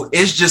 So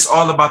it's just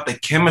all about the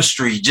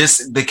chemistry,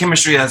 just the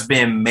chemistry that's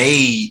being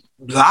made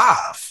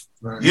live.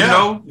 Right. You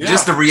know,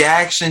 just the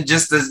reaction,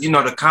 just the, you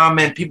know, the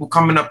comment, people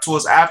coming up to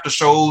us after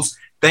shows,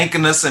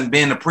 thanking us and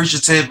being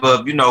appreciative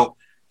of, you know,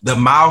 the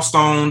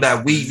milestone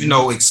that we've, you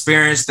know,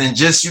 experienced, and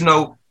just, you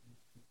know,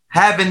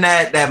 having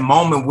that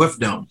moment with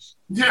them.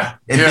 Yeah.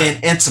 And being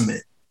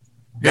intimate.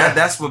 Yeah.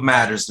 That's what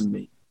matters to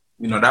me.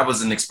 You know, that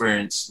was an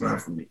experience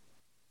for me.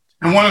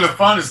 And one of the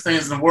funnest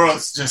things in the world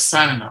is just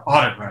signing the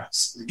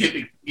autographs. You get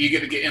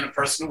to get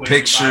interpersonal with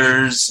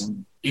pictures.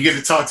 And you get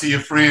to talk to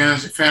your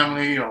friends, your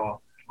family, or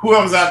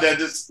whoever's out there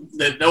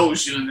that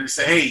knows you, and they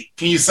say, "Hey,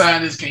 can you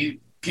sign this? Can you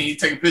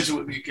take a picture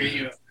with me? Can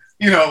you?"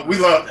 You know, we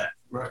love that.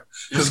 Right.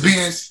 Because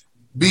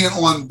being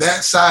on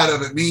that side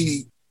of it,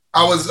 meaning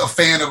I was a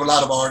fan of a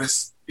lot of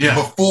artists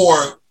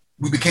before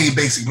we became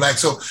Basic Black.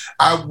 So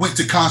I went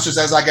to concerts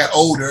as I got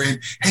older,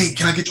 and hey,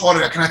 can I get your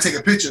autograph? Can I take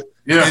a picture?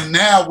 Yeah. And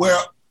now where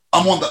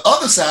I'm on the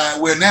other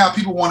side, where now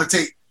people want to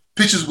take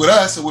pictures with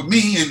us or with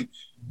me and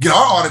get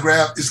our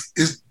autograph,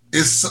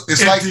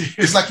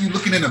 it's like you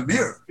looking in a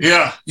mirror.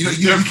 Yeah. You know,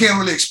 you can't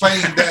really explain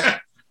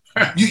that.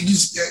 You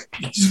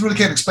just really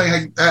can't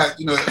explain how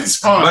you know, it's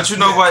fun. But you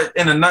know what?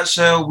 In a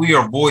nutshell, we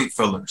are void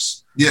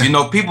fillers. Yeah. You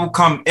know, people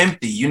come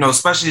empty, you know,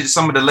 especially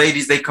some of the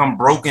ladies, they come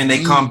broken,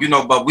 they come, you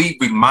know, but we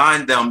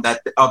remind them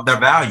that of their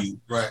value.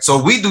 Right. So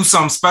we do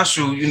something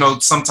special, you know,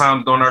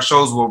 sometimes during our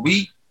shows where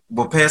we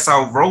will pass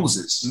out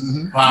roses,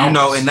 you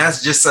know, and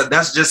that's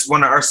just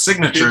one of our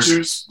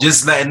signatures,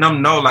 just letting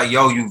them know, like,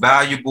 yo, you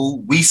valuable.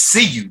 We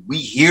see you, we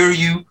hear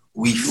you,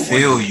 we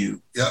feel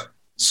you. Yeah.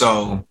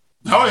 So.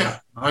 Oh yeah.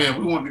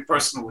 We want to be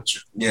personal with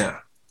you. Yeah.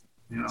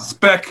 You know.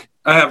 Spec,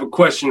 I have a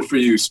question for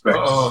you, Spec.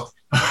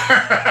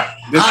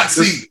 I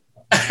see.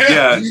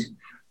 Yeah.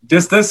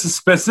 This is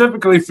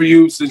specifically for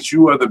you, since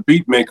you are the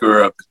beat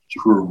maker of the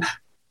crew.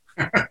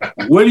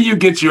 Where do you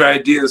get your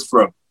ideas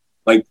from?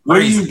 Like,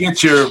 where do you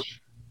get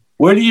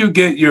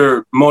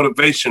your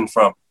motivation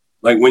from?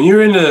 Like, when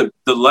you're in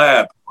the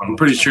lab, I'm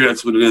pretty sure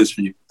that's what it is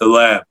for you, the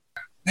lab.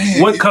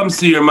 Man, what comes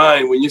to your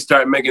mind when you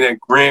start making that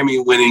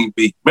Grammy-winning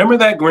beat? Remember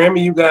that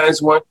Grammy you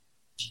guys won?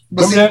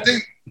 But see,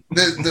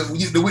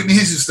 the Whitney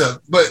Houston stuff,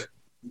 but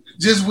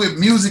just with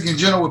music in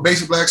general, with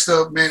Basic Black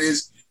stuff, man,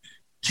 is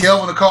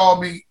Kelvin to call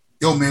me,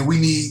 yo, man, we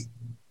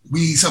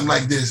need something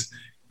like this,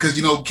 because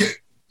you know,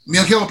 me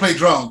and Kelvin played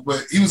drums,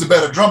 but he was a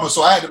better drummer,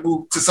 so I had to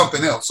move to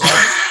something else. So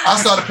I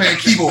started playing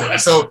keyboard,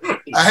 so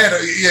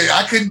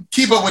I couldn't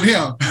keep up with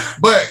him,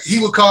 but he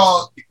would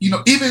call, you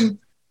know, even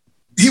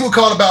he would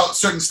call about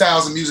certain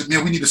styles of music.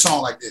 Man, we need a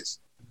song like this.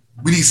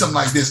 We need something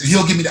like this. And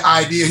he'll give me the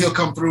idea. He'll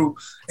come through.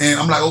 And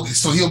I'm like, okay.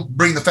 So he'll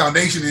bring the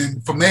foundation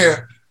in from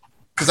there,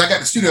 because I got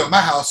the studio at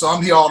my house. So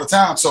I'm here all the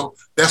time. So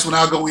that's when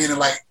I'll go in and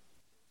like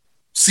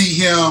see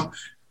him.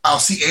 I'll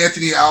see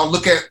Anthony. I'll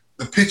look at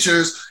the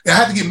pictures. And I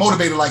have to get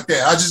motivated like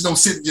that. I just don't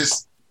sit and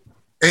just,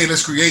 hey,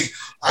 let's create.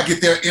 I get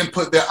their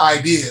input, their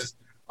ideas.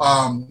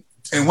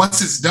 And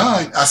once it's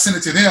done, I send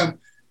it to them.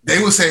 They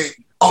will say,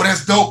 "Oh,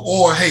 that's dope,"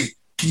 or "Hey,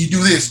 can you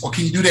do this?" or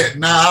 "Can you do that?"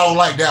 Nah, I don't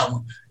like that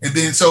one. And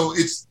then so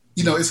it's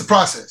it's a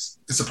process.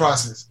 It's a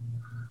process.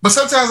 But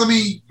sometimes, I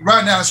mean,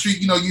 right down the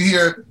street, you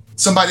hear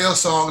somebody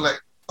else's song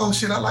like, "Oh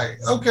shit, I like it."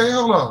 Okay,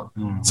 hold on.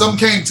 Mm-hmm. Something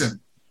came to me.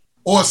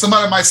 Or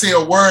somebody might say a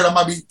word. I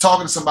might be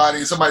talking to somebody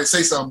and somebody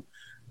say something.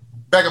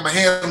 Back of my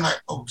head, I'm like,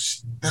 "Oh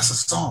shit, that's a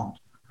song."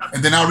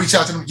 And then I'll reach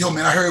out to them. "Yo,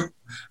 man, I heard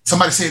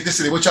somebody say this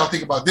today. What y'all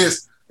think about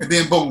this?" And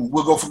then boom,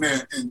 we'll go from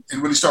there and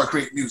really start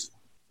creating music.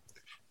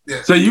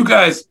 Yeah. So you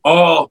guys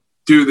all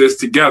do this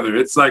together.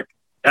 It's like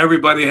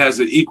everybody has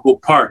an equal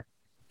part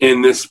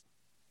in this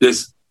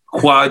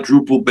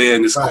quadruple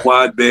band, this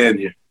quad band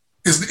here.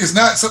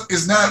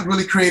 It's not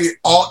really created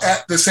all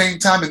at the same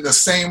time in the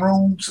same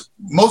rooms.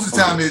 Most of the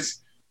time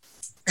it's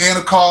Ann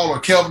will call or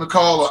Kelvin will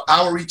call or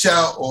I will reach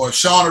out or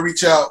Sean will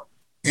reach out.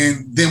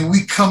 And then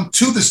we come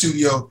to the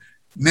studio.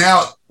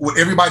 Now, what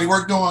everybody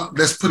worked on,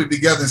 let's put it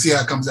together and see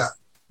how it comes out.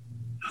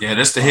 Yeah,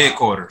 that's the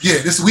headquarters.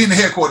 Yeah, we in the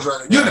headquarters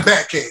right now. You're in the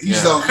back cave. You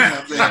know what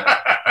I'm saying?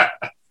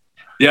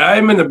 Yeah,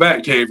 I'm in the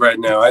back cave right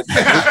now.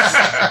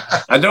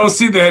 I don't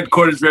see the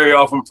headquarters very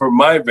often from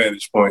my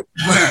vantage point.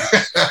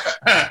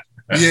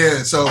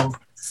 Yeah, so.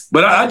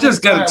 But I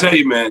just got to tell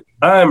you, man,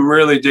 I'm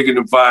really digging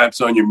the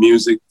vibes on your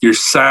music. Your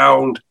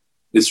sound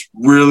is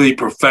really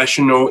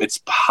professional.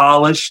 It's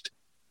polished.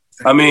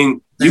 I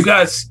mean, you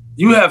guys,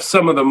 you have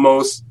some of the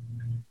most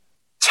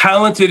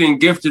talented and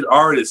gifted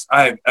artists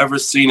I have ever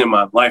seen in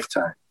my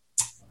lifetime.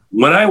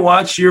 When I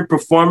watch your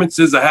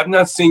performances, I have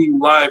not seen you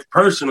live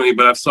personally,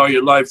 but I saw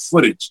your live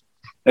footage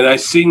and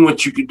I've seen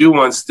what you could do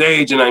on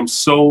stage, and I'm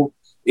so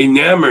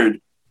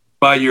enamored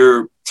by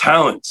your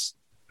talents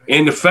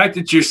and the fact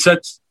that you're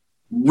such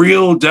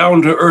real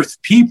down-to-earth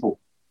people.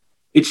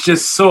 It's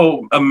just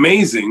so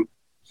amazing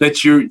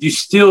that you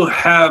still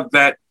have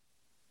that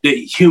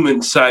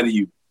human side of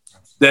you,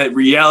 that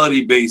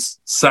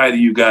reality-based side of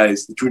you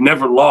guys that you're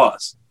never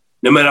lost.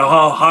 No matter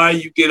how high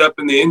you get up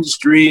in the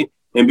industry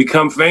and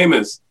become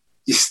famous,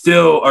 you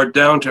still are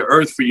down to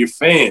earth for your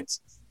fans.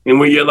 And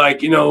when you're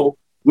like,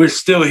 we're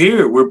still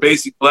here. We're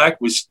Basic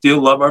Black. We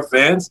still love our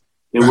fans.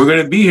 And we're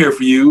going to be here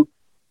for you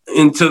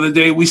until the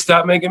day we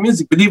stop making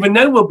music. But even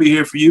then, we'll be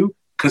here for you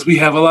because we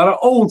have a lot of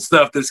old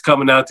stuff that's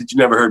coming out that you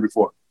never heard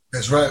before.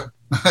 That's right.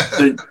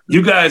 So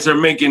you guys are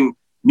making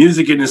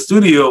music in the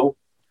studio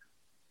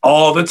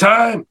all the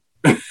time.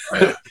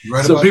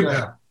 Right So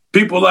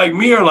people like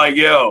me are like,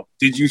 "Yo,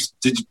 did you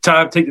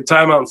take the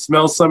time out and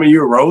smell some of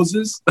your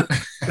roses?"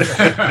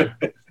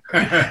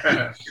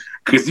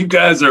 Because you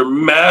guys are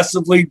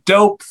massively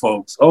dope,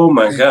 folks. Oh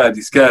my God,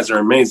 these guys are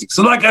amazing.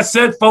 So like I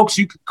said, folks,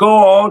 you could go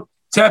on,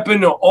 tap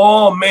into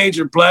all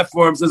major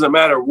platforms, doesn't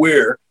matter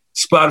where,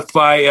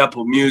 Spotify,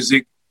 Apple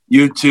Music,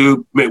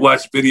 YouTube,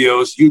 watch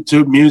videos,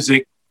 YouTube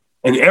Music,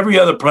 and every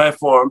other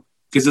platform.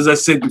 Because as I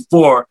said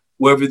before,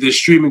 wherever there's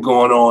streaming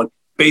going on,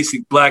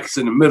 Basic Black's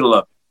in the middle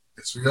of it.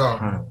 Yes, we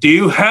are. Do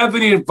you have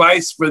any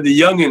advice for the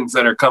youngins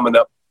that are coming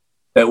up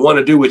that want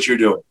to do what you're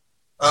doing?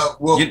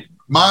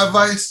 My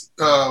advice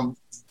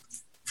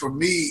for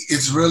me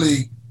is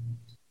really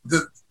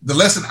the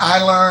lesson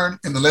I learned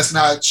and the lesson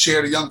I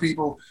share to young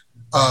people,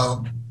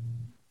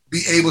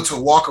 be able to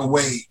walk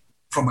away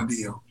from a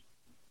deal,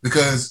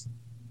 because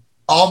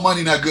all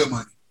money, not good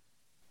money.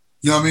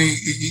 You know what I mean?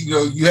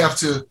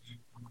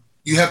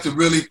 You have to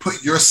really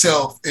put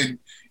yourself in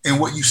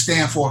what you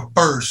stand for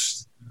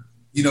first.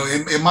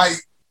 It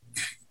might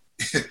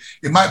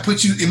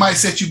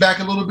set you back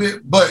a little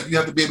bit, but you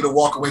have to be able to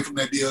walk away from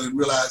that deal and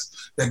realize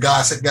that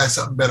God got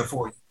something better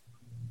for you.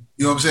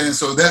 You know what I'm saying?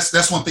 So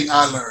that's one thing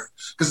I learned,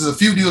 because there's a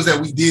few deals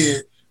that we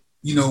did,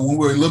 when we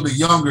were a little bit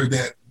younger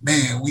that,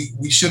 man,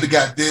 we should have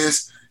got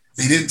this.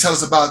 They didn't tell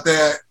us about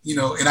that,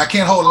 and I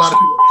can't hold a lot of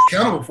people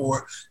accountable for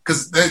it,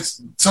 because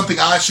that's something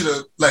I should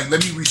have, let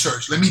me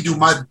research. Let me do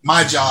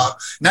my job,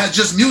 not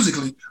just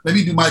musically. Let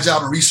me do my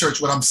job and research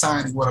what I'm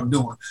signing, what I'm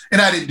doing.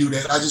 And I didn't do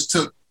that. I just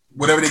took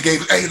whatever they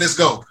gave. Hey, let's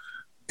go.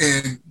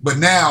 But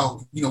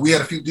now, we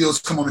had a few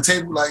deals come on the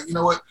table. Like, you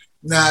know what?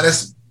 Nah,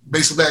 that's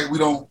Basic Black.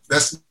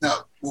 That's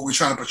not what we're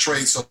trying to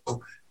portray. So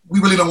we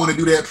really don't want to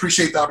do that.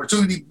 Appreciate the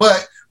opportunity,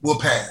 but we'll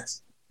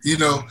pass.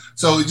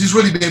 So just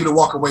really be able to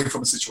walk away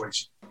from a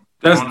situation.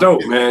 That's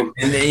dope, man.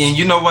 And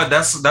you know what?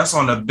 That's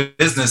on the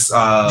business.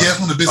 On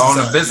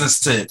the business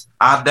tip.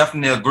 I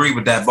definitely agree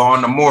with that. But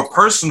on the more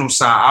personal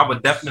side, I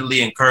would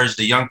definitely encourage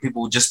the young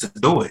people just to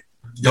do it.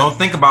 Don't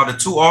think about it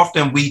too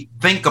often. We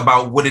think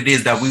about what it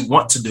is that we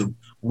want to do,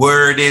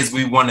 where it is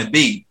we want to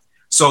be.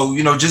 So,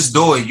 just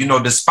do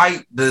it,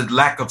 despite the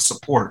lack of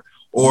support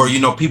or,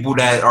 people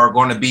that are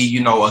going to be,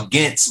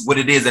 against what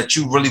it is that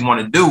you really want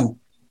to do.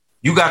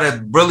 You got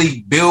to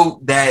really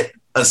build that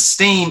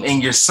esteem in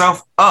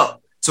yourself up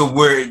to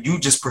where you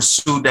just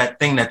pursue that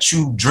thing that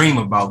you dream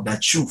about,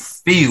 that you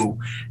feel,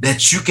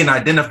 that you can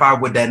identify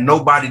with, that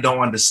nobody don't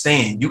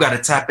understand. You got to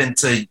tap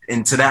into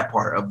that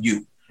part of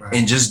you, right,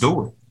 and just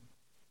do it.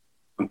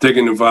 I'm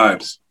taking the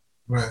vibes.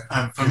 Right.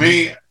 For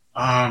me,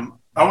 I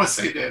would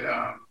say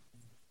that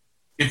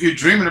if you're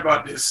dreaming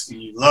about this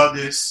and you love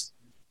this,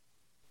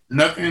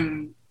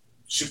 nothing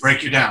should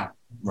break you down.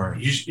 Right.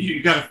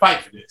 You got to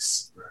fight for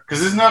this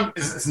because it's not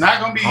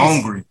going to be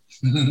hungry.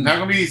 Easy. Not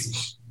going to be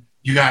easy.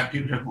 You got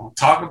people that are going to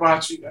talk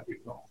about you. You got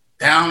people going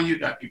down you. You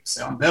got people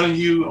saying I'm better than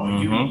you, or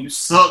you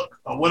suck,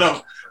 or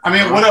whatever. I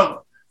mean, whatever.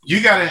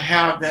 You got to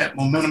have that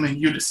momentum in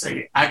you to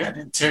say, I got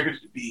the integrity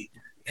to be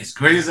as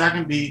great as I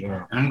can be,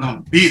 and I'm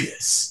going to be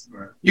this.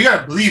 Right. You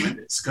got to believe in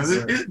this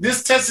because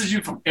this tests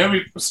you from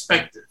every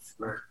perspective.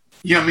 Right.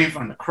 You know what I mean?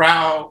 From the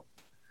crowd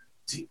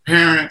to your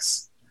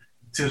parents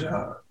to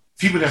the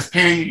people that's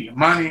paying you your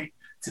money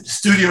to the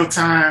studio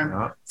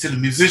time to the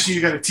musician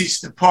you got to teach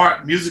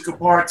the musical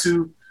part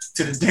to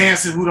the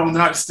dancer who don't know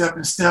how to step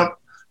in step.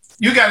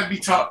 You got to be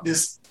taught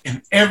this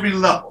in every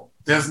level.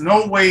 There's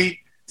no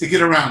way to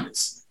get around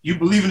this. You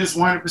believe in this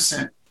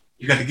 100%.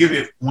 You got to give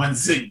it 1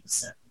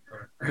 zillion%.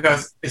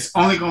 Because it's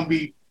only going to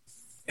be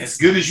as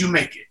good as you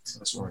make it.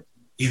 That's right.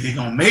 Either you're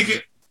going to make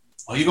it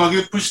or you're going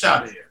to get pushed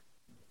out of here.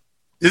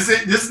 This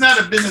is not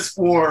a business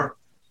for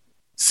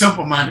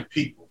simple-minded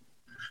people.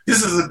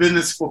 This is a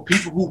business for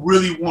people who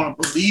really want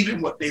to believe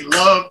in what they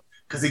love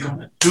because they're going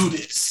to do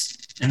this.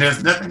 And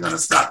there's nothing going to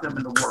stop them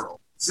in the world.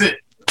 That's it.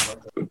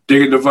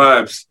 Digging the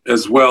vibes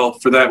as well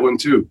for that one,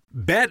 too.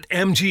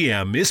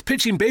 BetMGM is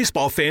pitching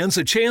baseball fans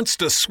a chance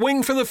to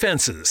swing for the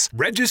fences.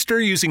 Register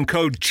using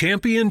code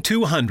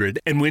CHAMPION200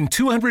 and win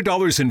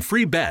 $200 in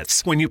free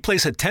bets when you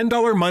place a $10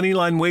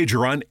 moneyline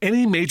wager on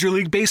any Major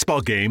League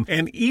Baseball game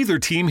and either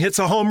team hits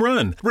a home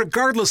run,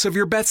 regardless of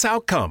your bet's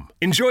outcome.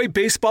 Enjoy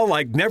baseball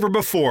like never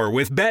before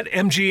with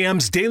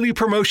BetMGM's daily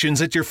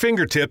promotions at your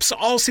fingertips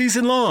all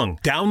season long.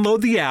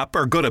 Download the app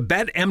or go to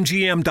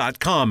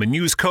BetMGM.com and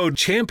use code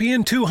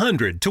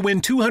CHAMPION200 to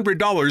win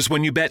 $200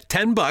 when you bet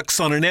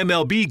 $10 on an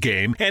MLB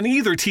game and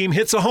either team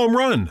hits a home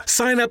run.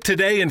 Sign up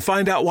today and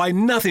find out why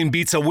nothing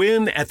beats a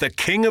win at the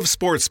King of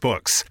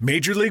Sportsbooks.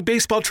 Major League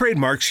Baseball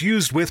trademarks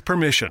used with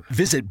permission.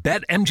 Visit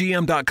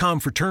BetMGM.com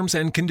for terms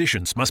and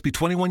conditions. Must be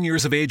 21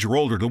 years of age or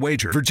older to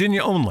wager.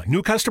 Virginia only.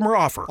 New customer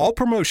offer. All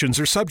promotions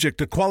are subject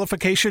to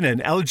qualification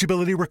and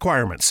eligibility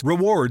requirements.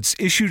 Rewards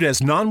issued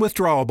as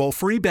non-withdrawable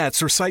free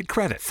bets or site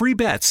credit. Free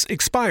bets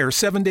expire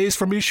 7 days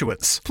from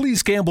issuance.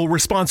 Please gamble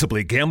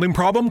responsibly. Gambling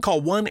problem?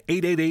 Call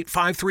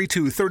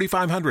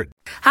 1-888-532-3500.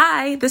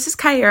 Hi, this is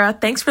Kyra.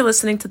 Thanks for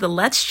listening to the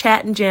Let's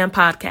Chat and Jam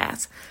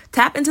podcast.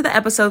 Tap into the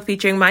episode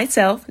featuring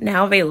myself,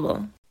 now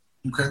available.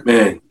 Okay.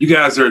 Man, you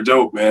guys are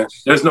dope, man.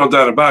 There's no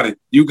doubt about it.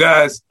 You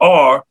guys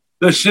are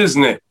the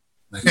shiznit.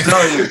 I'm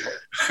telling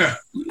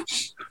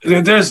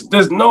you.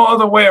 There's no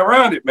other way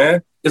around it,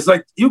 man. It's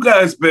like you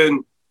guys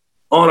been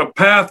on a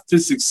path to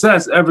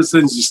success ever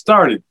since you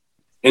started.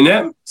 And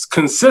that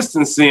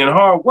consistency and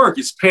hard work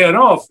is paying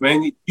off,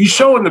 man. You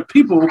showing the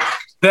people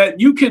that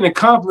you can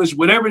accomplish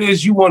whatever it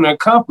is you want to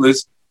accomplish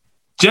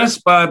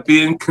just by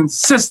being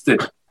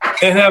consistent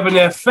and having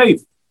that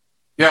faith.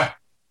 Yeah.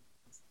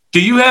 Do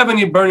you have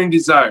any burning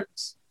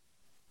desires?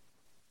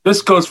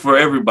 This goes for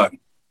everybody.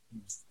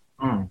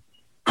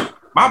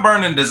 My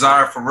burning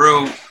desire for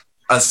real,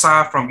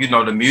 aside from,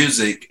 the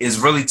music, is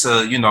really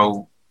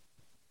to,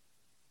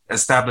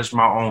 establish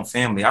my own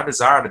family. I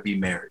desire to be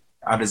married.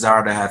 I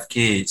desire to have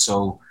kids.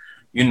 So,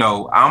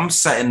 I'm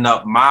setting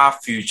up my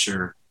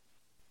future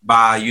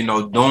by,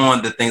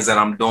 doing the things that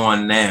I'm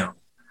doing now.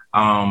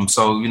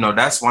 So,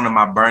 that's one of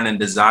my burning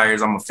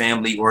desires. I'm a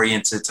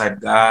family-oriented type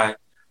guy.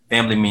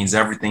 Family means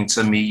everything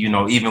to me,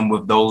 even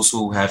with those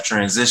who have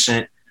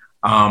transitioned.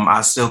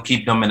 I still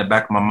keep them in the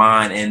back of my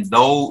mind. And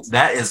though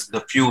that is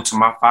the fuel to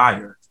my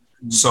fire.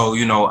 So,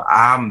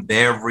 I'm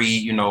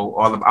very,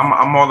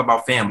 I'm all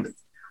about family.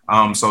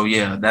 So,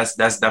 yeah,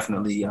 that's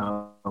definitely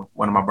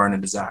one of my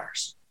burning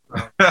desires.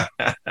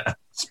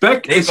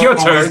 Spec, it's your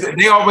turn.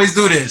 They always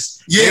do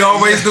this. Yeah, they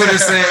always do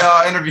this in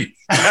interview.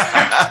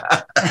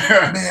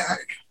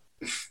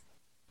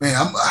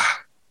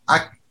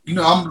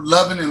 I'm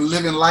loving and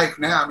living life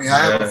now. I mean,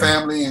 I have a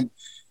family, and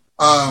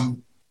I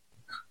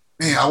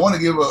want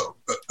to give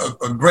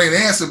a great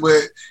answer,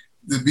 but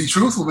to be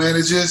truthful, man,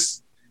 it's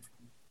just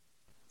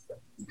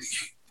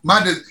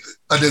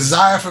a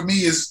desire for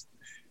me is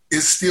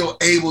still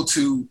able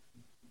to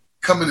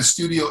come in the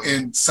studio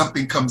and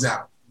something comes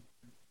out.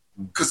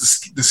 Because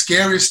the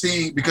scariest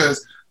thing,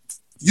 because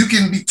you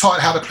can be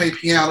taught how to play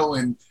piano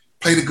and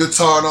play the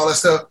guitar and all that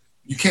stuff,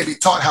 you can't be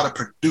taught how to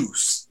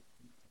produce.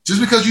 Just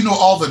because you know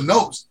all the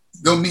notes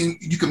don't mean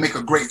you can make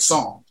a great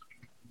song.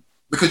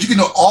 Because you can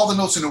know all the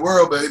notes in the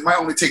world, but it might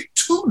only take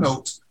 2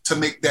 notes to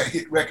make that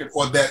hit record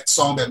or that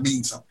song that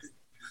means something.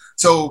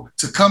 So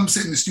to come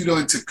sit in the studio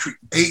and to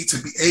create,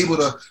 to be able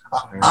to,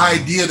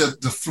 idea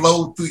to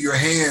flow through your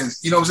hands,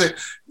 you know what I'm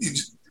saying?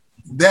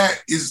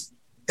 That is,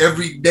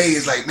 every day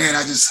is like, man,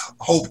 I just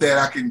hope that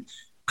I can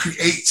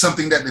create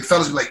something that the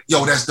fellas be like,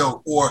 yo, that's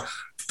dope. Or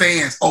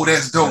fans, oh,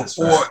 that's dope. That's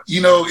right. Or,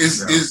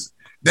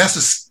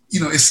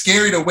 it's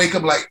scary to wake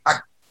up like,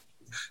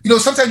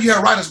 sometimes you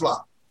have writer's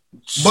block.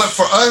 But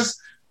for us,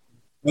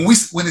 when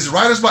it's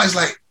writer's block, it's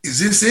like, is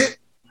this it?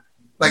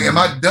 Like, am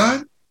I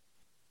done?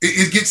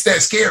 It gets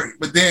that scary.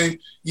 But then,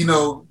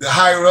 the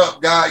higher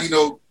up guy,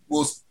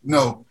 will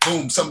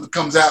boom, something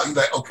comes out. You're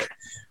like, okay,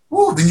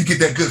 then you get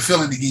that good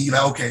feeling again. You're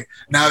like, okay,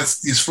 now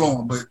it's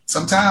flowing. But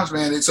sometimes,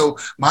 man, so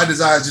my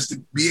desire is just to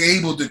be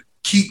able to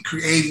keep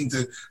creating,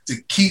 to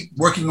keep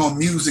working on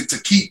music,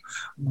 to keep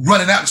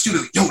running out in the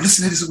studio. Yo,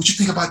 listen to this. What you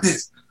think about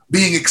this?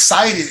 Being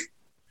excited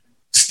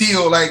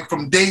still, like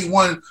from day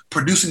one,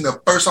 producing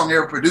the first song I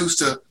ever produced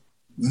to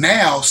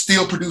now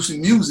still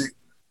producing music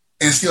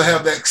and still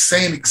have that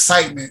same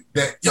excitement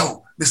that,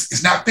 yo, this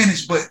is not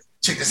finished, but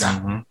check this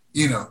out.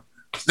 You know,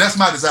 that's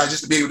my desire,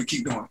 just to be able to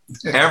keep doing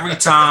it. Every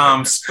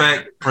time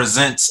Spec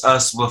presents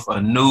us with a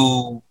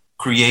new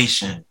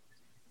creation,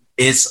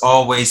 it's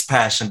always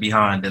passion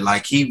behind it.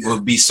 Like he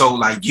would be so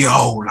like,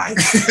 yo, like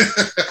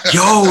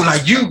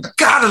you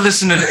gotta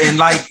listen to it. And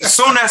like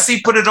soon as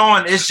he put it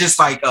on, it's just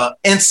like a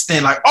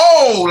instant, like,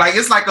 oh, like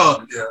it's like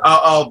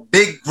a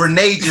big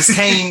grenade just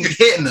came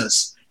hitting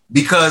us,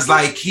 because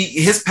like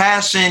his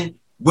passion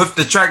with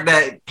the track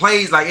that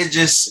plays, like it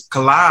just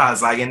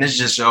collides, like, and it's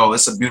just,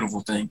 it's a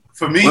beautiful thing.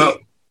 For me,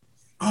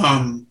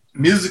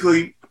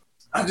 musically,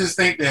 I just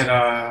think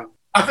that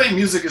I think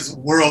music is a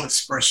world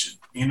expression.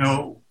 You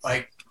know,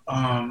 like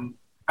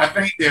I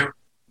think that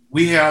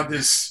we have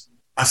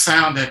a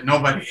sound that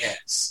nobody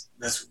has.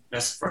 That's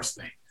the first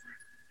thing,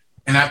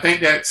 and I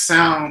think that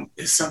sound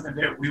is something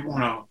that we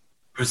want to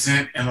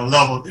present in a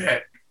level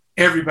that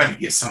everybody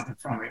gets something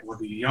from it,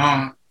 whether you're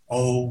young,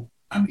 old,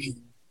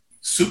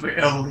 super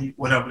elderly,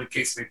 whatever the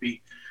case may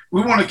be.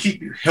 We want to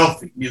keep you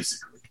healthy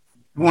musically.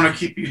 We want to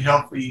keep you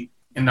healthy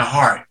in the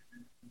heart.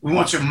 We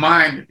want your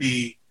mind to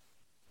be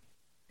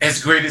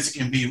as great as it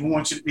can be. We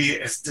want you to be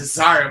as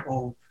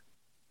desirable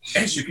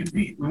as you can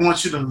be. We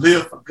want you to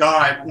live for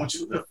God. We want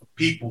you to live for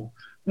people.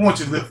 We want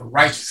you to live for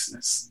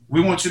righteousness.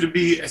 We want you to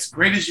be as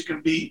great as you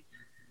can be,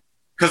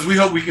 because we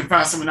hope we can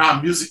find some in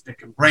our music that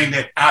can bring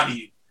that out of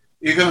you.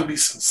 There's going to be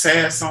some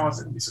sad songs.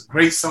 There's going to be some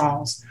great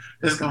songs.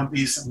 There's going to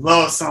be some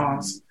love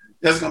songs.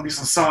 There's going to be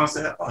some songs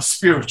that are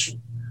spiritual.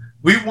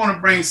 We want to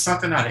bring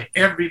something out of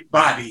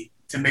everybody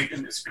to make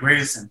them as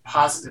great and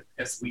positive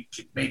as we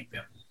can make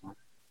them.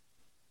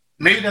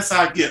 Maybe that's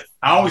our gift.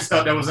 I always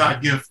thought that was our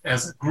gift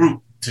as a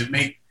group, to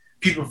make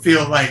people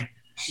feel like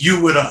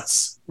you with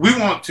us. We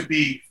want to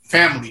be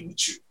family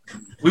with you.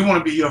 We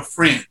want to be your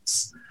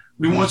friends.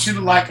 We want you to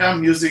like our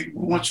music.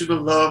 We want you to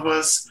love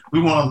us. We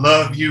want to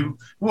love you.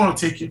 We want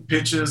to take your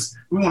pictures.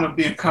 We want to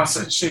be in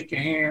concert and shake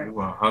your hand. We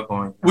want to hug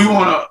on you. We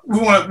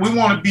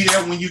want to be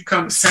there when you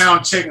come to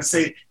sound check and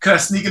say, "Can I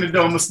sneak in the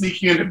door? I'm gonna sneak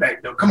you in the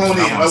back door. Come on in.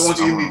 I want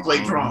you to hear me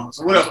play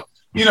drums or whatever."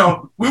 You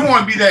know, we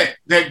want to be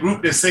that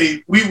group that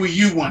say, "We were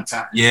you one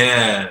time."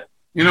 Yeah.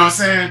 You know what I'm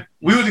saying?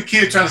 We were the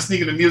kid trying to sneak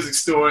in the music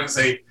store and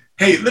say,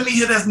 "Hey, let me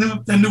hear that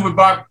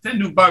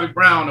new Bobby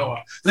Brown, or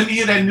let me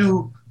hear that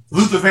new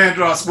Luther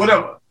Vandross,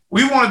 whatever."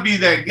 We want to be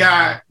that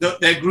guy,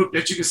 that group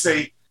that you can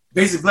say,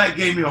 Basic Black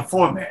gave me a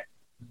format.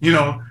 You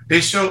know,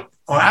 they showed,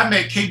 or I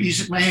met KB, he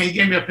shook my hand, he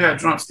gave me a pair of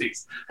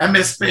drumsticks. I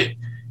met Spec,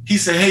 he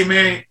said, "Hey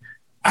man,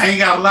 I ain't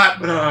got a lot,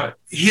 but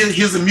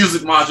here's a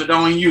music module I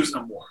don't even use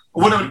no more."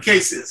 Or whatever the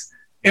case is.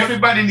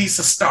 Everybody needs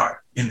to start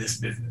in this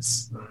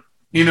business.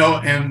 You know,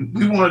 and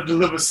we want to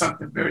deliver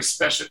something very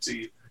special to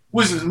you,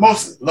 which is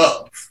mostly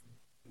love.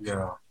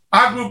 Yeah.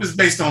 Our group is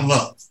based on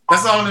love.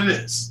 That's all it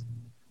is.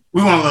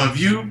 We want to love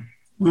you.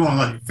 We want to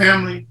love your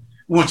family.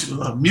 We want you to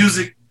love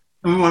music.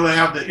 And we want to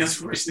have the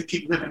inspiration to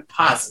keep living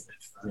positive.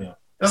 Yeah.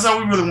 That's all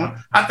we really want.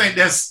 I think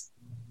that's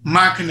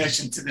my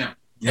connection to them.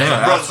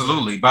 Yeah,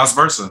 absolutely. Vice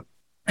versa.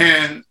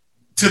 And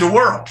to the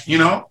world, you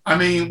know? I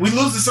mean, we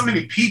losing so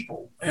many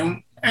people,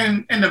 and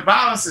the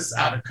violence is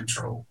out of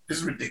control.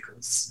 It's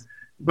ridiculous.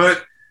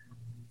 But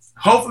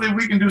hopefully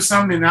we can do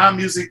something in our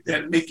music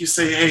that make you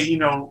say, hey, you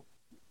know,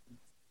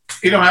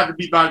 it don't have to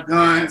be about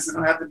guns. It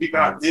don't have to be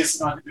about this. It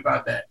don't have to be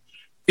about that.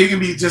 It can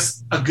be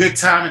just a good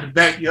time in the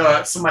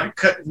backyard. Somebody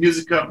cut the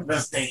music up and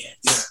let's dance.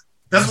 Yeah.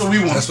 That's what we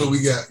want. That's what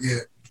we got.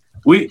 Yeah.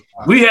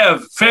 We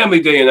have family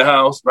day in the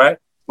house, right?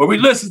 Where we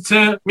listen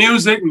to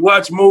music, we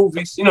watch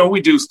movies, you know,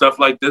 we do stuff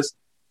like this.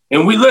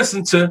 And we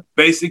listen to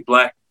Basic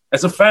Black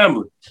as a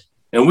family.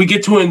 And we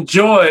get to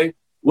enjoy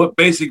what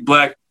Basic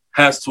Black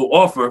has to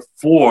offer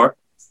for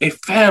a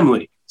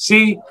family.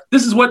 See,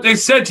 this is what they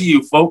said to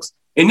you, folks.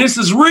 And this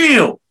is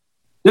real.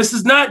 This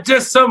is not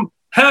just some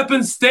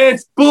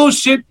happenstance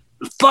bullshit,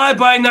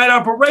 fly-by-night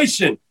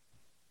operation.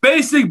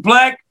 Basic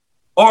Black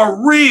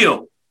are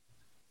real.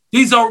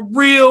 These are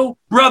real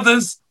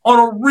brothers on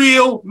a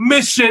real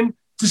mission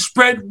to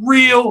spread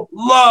real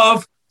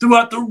love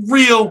throughout the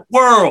real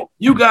world.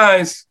 You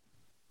guys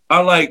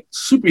are like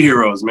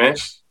superheroes, man.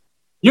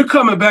 You're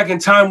coming back in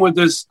time where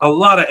there's a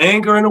lot of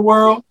anger in the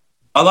world,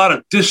 a lot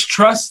of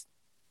distrust,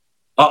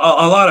 a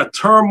lot of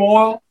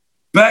turmoil,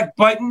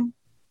 backbiting.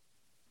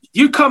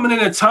 You're coming in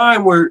a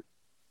time where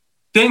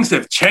things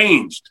have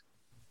changed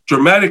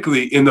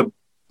dramatically in the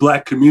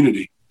Black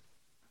community.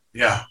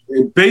 Yeah.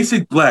 In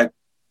Basic Black,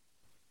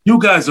 you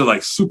guys are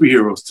like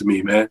superheroes to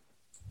me, man.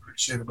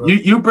 Appreciate it, bro.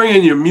 You bring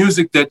in your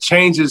music that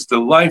changes the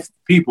life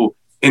of people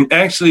and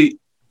actually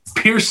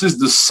pierces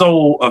the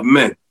soul of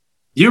men.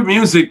 Your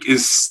music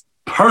is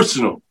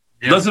personal.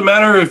 Doesn't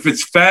matter if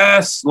it's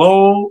fast,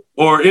 slow,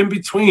 or in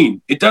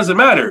between. It doesn't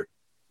matter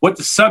what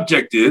the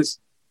subject is,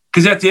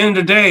 because at the end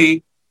of the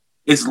day,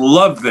 it's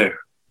love there.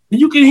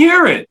 You can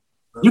hear it.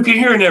 You can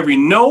hear it in every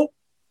note,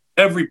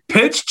 every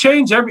pitch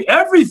change,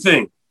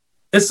 everything.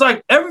 It's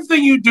like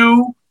everything you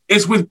do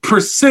is with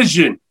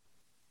precision.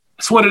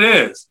 That's what it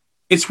is.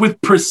 It's with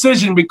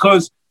precision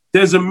because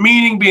there's a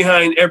meaning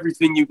behind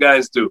everything you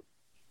guys do.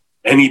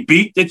 Any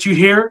beat that you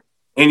hear,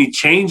 any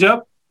change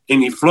up,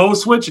 any flow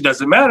switch, it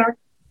doesn't matter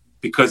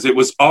because it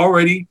was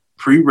already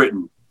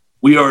pre-written.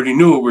 We already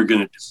knew what we were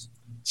going to do.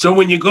 So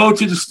when you go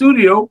to the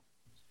studio,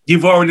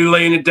 you've already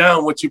laying it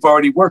down what you've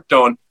already worked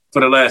on for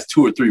the last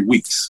 2 or 3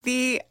 weeks.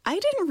 The I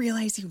didn't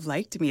realize you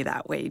liked me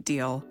that way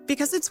deal.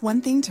 Because it's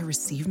one thing to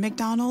receive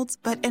McDonald's,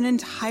 but an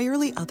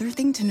entirely other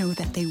thing to know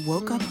that they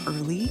woke up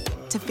early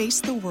to face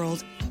the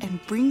world and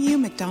bring you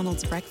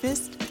McDonald's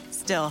breakfast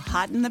still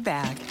hot in the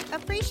bag.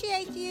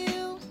 Appreciate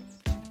you.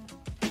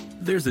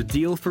 There's a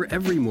deal for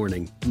every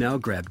morning. Now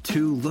grab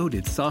 2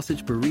 loaded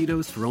sausage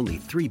burritos for only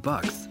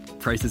 $3.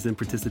 Prices and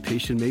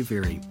participation may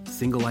vary.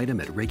 Single item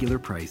at regular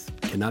price.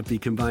 Cannot be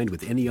combined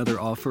with any other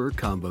offer or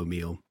combo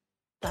meal.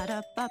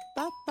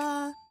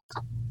 Ba-da-ba-ba-ba.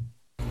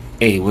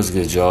 Hey, what's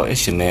good, y'all?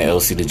 It's your man,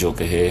 LC the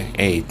Joker here.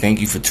 Hey, thank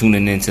you for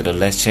tuning in to the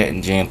Let's Chat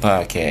and Jam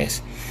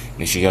podcast.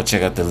 Make sure y'all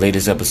check out the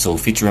latest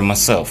episode featuring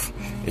myself.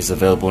 It's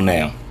available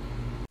now.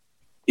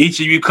 Each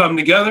of you come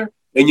together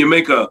and you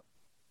make a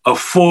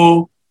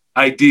full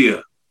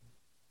idea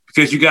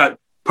because you got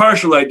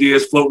partial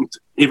ideas floating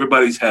in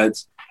everybody's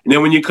heads. And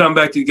then when you come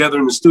back together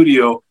in the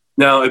studio,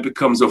 now it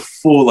becomes a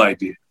full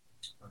idea.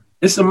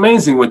 It's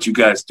amazing what you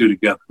guys do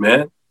together,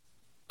 man.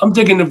 I'm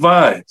digging the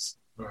vibes.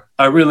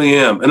 I really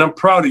am. And I'm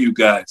proud of you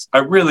guys. I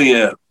really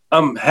am.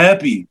 I'm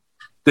happy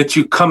that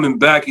you're coming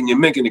back and you're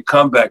making a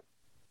comeback.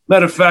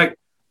 Matter of fact,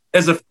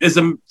 as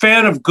a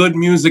fan of good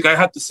music, I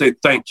have to say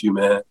thank you,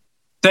 man.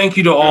 Thank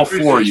you to all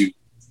 4 of you.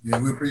 Yeah,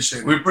 we appreciate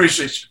it. We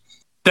appreciate you.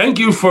 Thank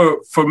you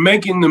for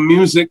making the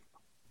music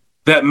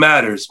that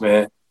matters,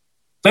 man.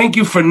 Thank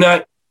you for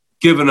not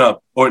giving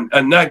up or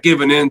not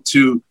giving in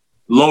to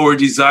lower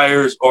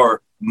desires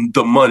or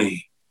the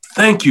money.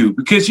 Thank you,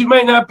 because you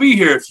might not be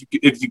here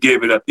if you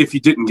gave it up, if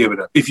you didn't give it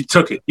up, if you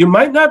took it. You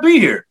might not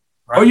be here.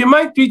 Right. Or you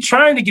might be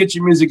trying to get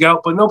your music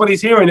out, but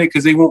nobody's hearing it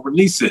because they won't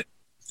release it.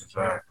 That's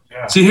right.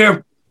 Yeah. See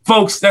here,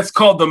 folks, that's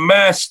called the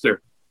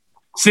master.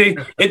 See,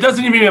 it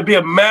doesn't even be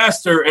a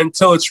master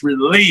until it's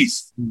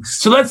released.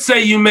 So let's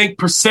say you make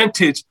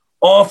percentage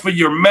off of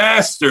your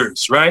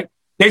masters, right?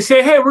 They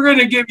say, hey, we're going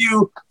to give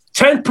you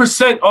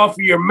 10% off of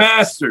your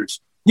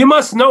masters. You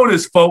must know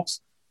this,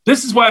 folks.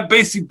 This is why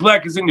Basic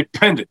Black is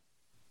independent,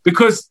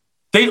 because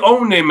they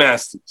own their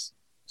masters.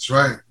 That's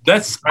right.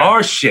 That's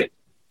our shit.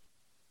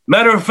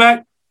 Matter of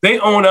fact, they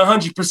own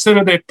 100%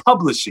 of their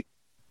publishing.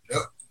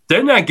 Yep.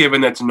 They're not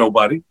giving that to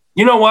nobody.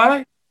 You know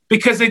why?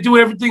 Because they do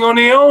everything on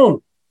their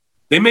own.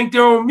 They make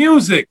their own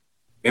music.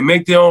 They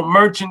make their own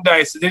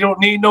merchandise. They don't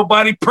need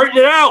nobody printing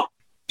it out.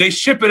 They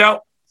ship it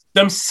out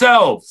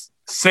themselves.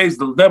 Saves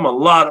them a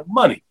lot of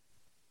money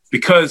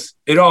because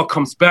it all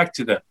comes back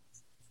to them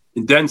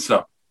and then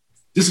some.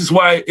 This is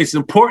why it's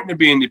important to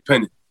be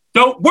independent.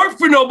 Don't work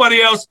for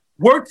nobody else.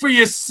 Work for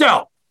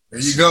yourself. There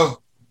you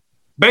go.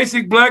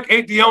 Basic Black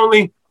ain't the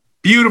only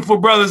beautiful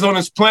brothers on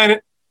this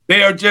planet.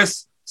 They are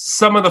just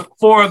some of the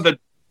 4 of the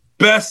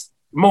best,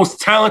 most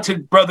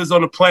talented brothers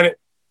on the planet.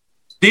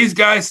 These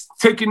guys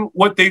taking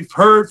what they've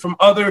heard from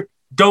other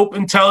dope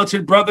and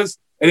talented brothers,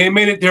 and they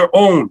made it their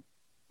own.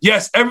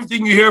 Yes,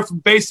 everything you hear from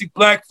Basic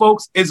Black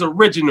folks is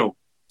original.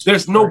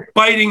 There's no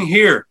biting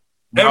here.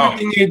 No.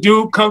 Everything they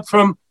do comes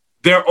from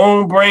their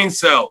own brain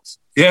cells.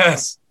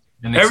 Yes.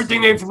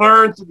 Everything they've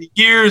learned through the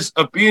years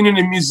of being in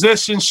the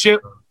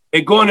musicianship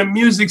and going to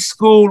music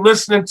school,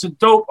 listening to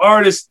dope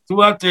artists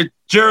throughout their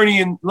journey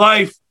in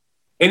life.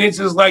 And it's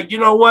just like, you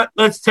know what?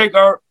 Let's take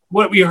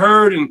what we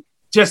heard and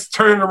just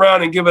turn it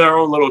around and give it our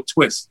own little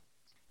twist.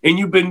 And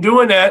you've been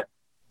doing that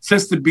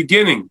since the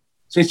beginning,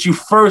 since you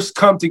first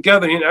come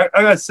together. And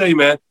I got to say,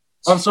 man,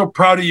 I'm so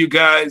proud of you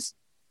guys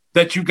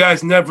that you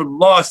guys never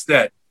lost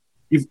that.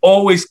 You've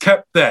always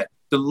kept that,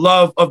 the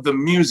love of the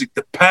music,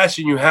 the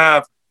passion you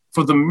have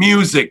for the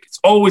music. It's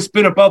always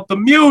been about the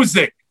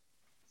music.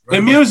 Right.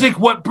 The music,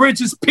 what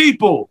bridges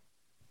people.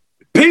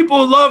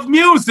 People love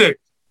music.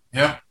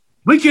 Yeah.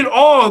 We can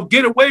all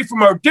get away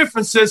from our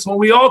differences when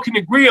we all can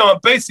agree on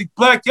Basic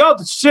Black. Y'all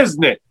the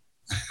shiznit.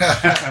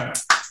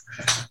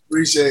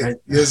 Appreciate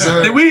it. Yes,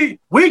 sir.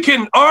 We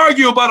can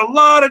argue about a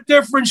lot of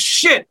different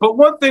shit, but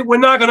one thing we're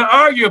not going to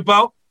argue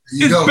about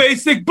is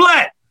Basic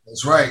Black.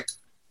 That's right.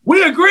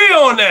 We agree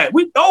on that.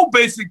 We know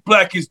Basic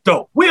Black is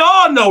dope. We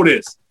all know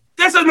this.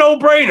 That's a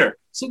no-brainer.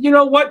 So you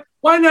know what?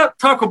 Why not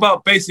talk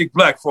about Basic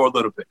Black for a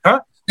little bit,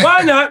 huh?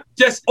 Why not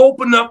just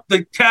open up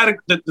the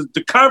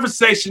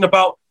conversation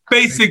about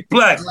Basic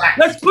Black?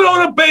 Let's put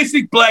on a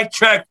Basic Black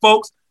track,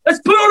 folks. Let's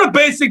put on a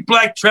Basic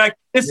Black track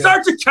and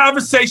start the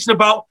conversation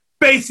about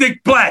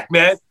Basic Black,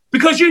 man.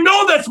 Because you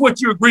know that's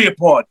what you agree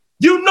upon.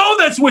 You know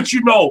that's what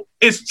you know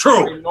is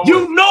true.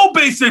 You know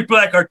Basic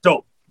Black are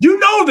dope. You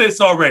know this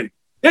already.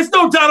 There's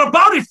no doubt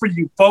about it for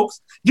you,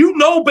 folks. You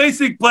know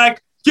Basic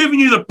Black giving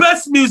you the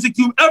best music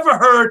you've ever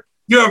heard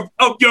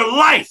of your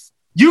life.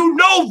 You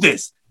know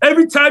this.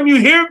 Every time you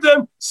hear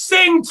them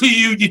sing to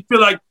you, you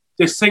feel like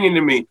they're singing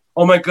to me.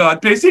 Oh my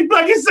God, Basic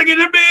Black is singing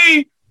to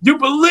me. You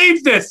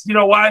believe this. You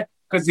know why?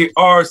 Because they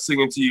are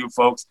singing to you,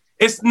 folks.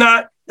 It's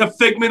not the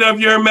figment of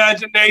your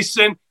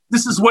imagination.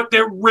 This is what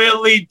they're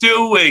really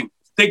doing.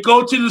 They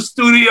go to the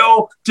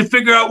studio to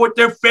figure out what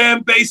their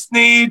fan base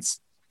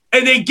needs,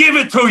 and they give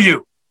it to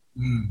you.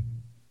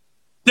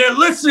 They're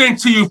listening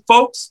to you,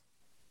 folks.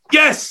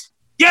 Yes.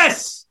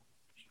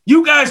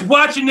 You guys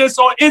watching this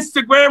on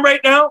Instagram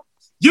right now,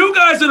 you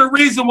guys are the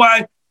reason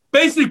why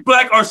Basic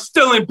Black are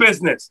still in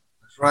business.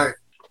 That's right.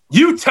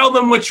 You tell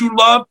them what you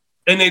love,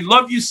 and they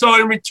love you, so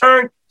in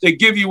return, they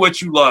give you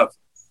what you love.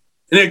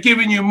 And they're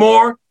giving you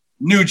more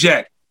New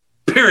Jack,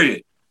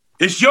 period.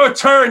 It's your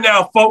turn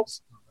now,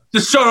 folks, to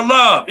show the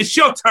love. It's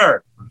your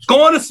turn.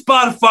 Go on to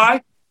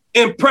Spotify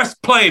and press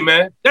play,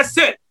 man. That's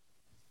it.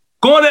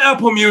 Go on to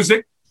Apple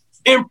Music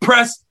and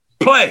press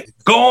play.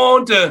 Go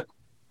on to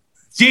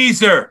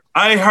Deezer,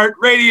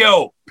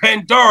 iHeartRadio,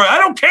 Pandora. I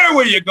don't care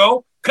where you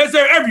go because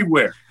they're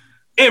everywhere.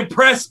 And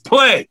press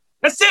play.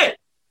 That's it.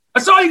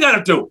 That's all you got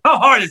to do. How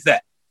hard is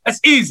that? That's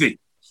easy.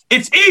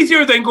 It's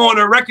easier than going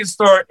to a record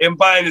store and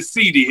buying a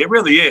CD. It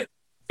really is.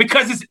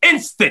 Because it's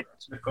instant.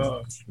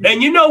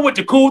 And you know what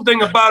the cool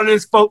thing about it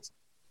is, folks?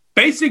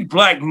 Basic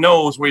Black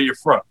knows where you're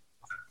from.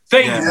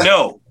 They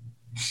know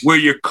where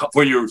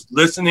you're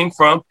listening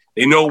from.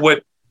 They know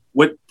what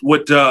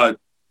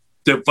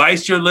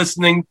device you're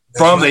listening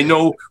from. Right. They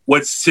know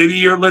what city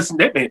you're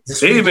listening.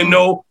 They even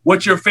know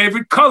what your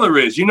favorite color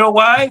is. You know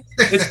why?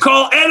 It's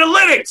called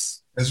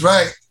analytics. That's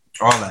right.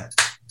 All that.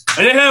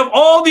 And they have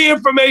all the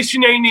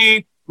information they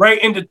need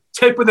right in the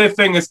tip of their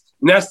fingers.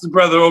 And that's the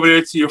brother over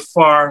there to your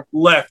far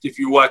left if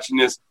you're watching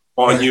this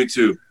on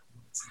YouTube.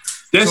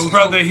 This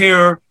brother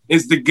here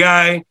is the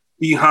guy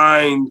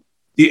behind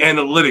the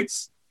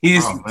analytics. He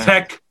is the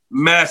tech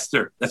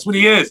master. That's what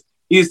he is.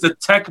 He is the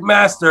tech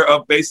master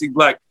of Basic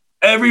Black.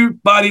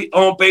 Everybody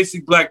on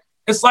Basic Black.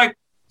 It's like,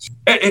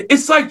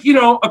 you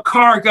know, a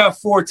car got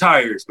 4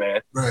 tires,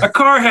 man. Right. A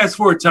car has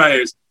 4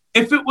 tires.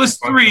 If it was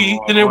 3,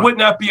 then it would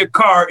not be a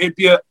car. It'd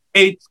be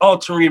a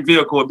all-terrain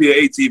vehicle. It'd be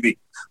an ATV.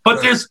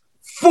 But there's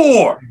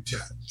 4.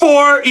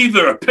 4,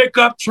 either a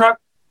pickup truck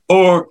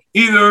or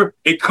either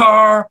a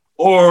car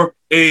or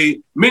a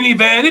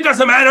minivan. It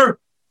doesn't matter.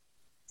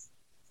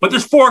 But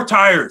there's 4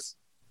 tires.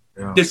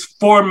 Yeah. There's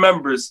 4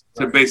 members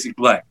to Basic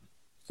Black.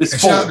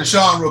 Shout out to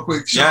Sean real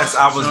quick. Sean. Yes,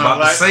 I was about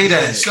to say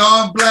that.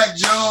 Sean Black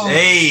Jones.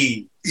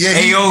 Hey. Yeah,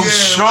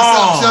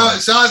 Sean.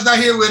 Sean's not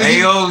here with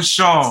us.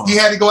 Sean. He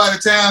had to go out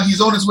of town.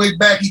 He's on his way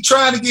back. He's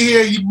trying to get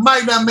here. He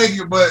might not make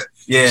it, but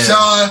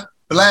Sean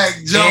Black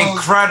Jones.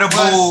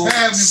 Incredible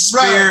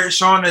spirit.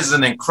 Sean is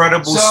an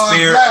incredible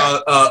spirit,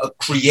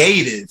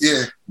 creative.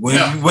 Yeah.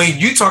 When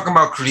you talking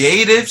about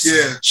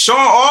creatives, Sean,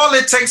 all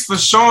it takes for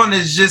Sean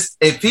is just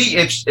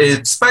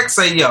if Specs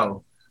say,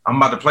 yo, I'm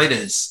about to play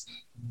this,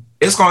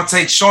 it's gonna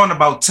take Sean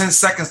about 10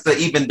 seconds to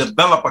even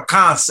develop a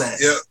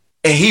concept. Yeah.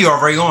 And he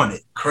already on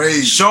it.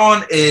 Crazy.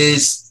 Sean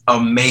is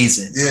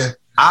amazing. Yeah.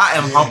 I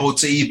am humbled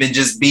to even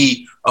just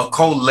be a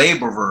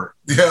co-laborer,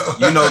 you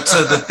know,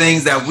 to the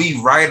things that we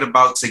write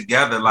about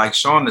together. Like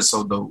Sean is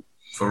so dope.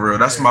 For real.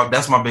 That's my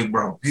big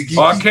bro.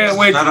 I can't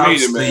wait to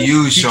meet him, man.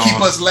 He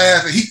keep us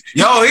laughing.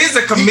 He's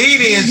a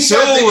comedian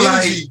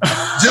too.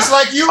 Just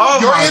like you. Oh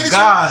your my energy,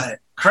 God.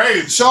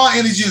 Crazy. Sean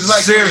energy is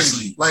like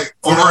seriously. Like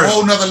on a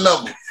whole nother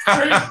level.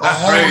 A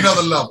whole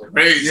nother level.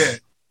 Crazy. Yeah.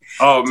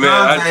 Oh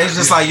man, it's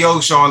just like,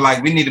 yo, Sean,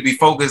 like we need to be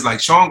focused. Like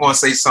Sean gonna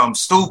say something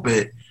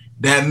stupid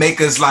that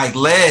make us like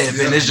laugh,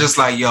 and it's just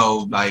like,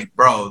 yo, like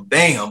bro,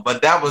 damn,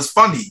 but that was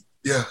funny.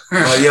 Yeah,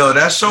 yo,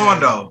 that's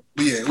Sean though.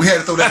 Yeah, we had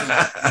to throw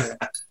that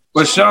in.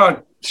 But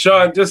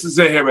Sean, this is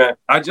it here, man.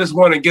 I just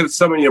want to get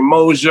some of your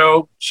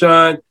mojo,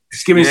 Sean.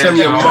 Just give me some of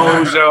your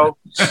mojo.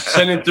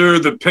 Send it through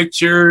the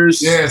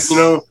pictures. Yes, you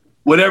know,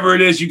 whatever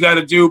it is you got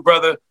to do,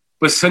 brother.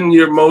 But send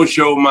your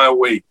mojo my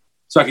way,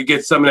 so I could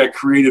get some of that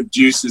creative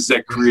juices,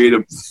 that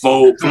creative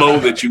flow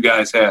that you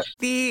guys have.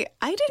 The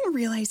I didn't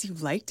realize you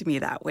liked me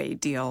that way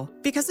deal.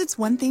 Because it's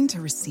one thing to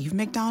receive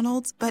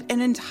McDonald's, but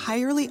an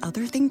entirely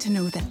other thing to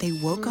know that they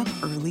woke up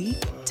early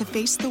to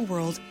face the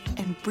world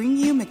and bring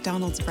you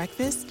McDonald's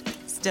breakfast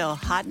still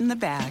hot in the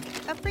bag.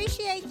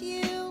 Appreciate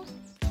you.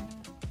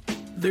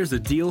 There's a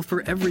deal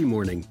for every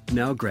morning.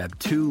 Now grab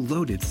 2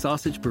 loaded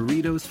sausage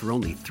burritos for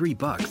only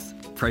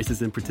 $3.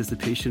 Prices and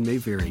participation may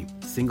vary.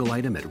 Single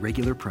item at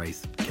regular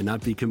price.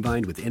 Cannot be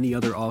combined with any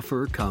other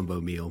offer or combo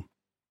meal.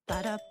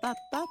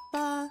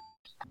 Ba-da-ba-ba-ba.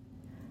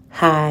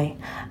 Hi,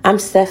 I'm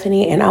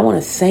Stephanie, and I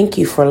want to thank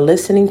you for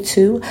listening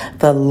to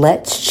the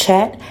Let's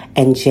Chat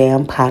and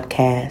Jam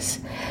podcast.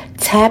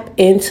 Tap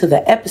into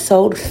the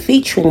episode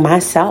featuring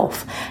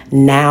myself,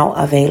 now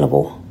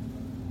available.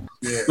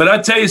 Yeah. But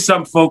I tell you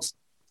something, folks.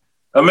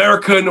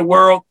 America in the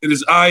world, it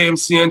is I,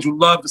 MC Andrew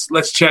Love. It's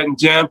Let's Chat and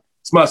Jam.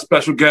 It's my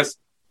special guest,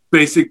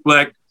 Basic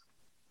Black,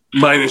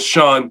 minus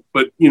Sean,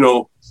 but, you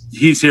know,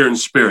 he's here in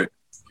spirit.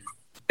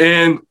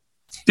 And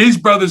these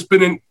brothers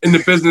been in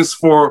the business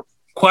for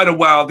quite a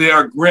while. They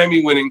are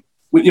Grammy winning,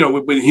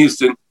 with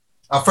Houston.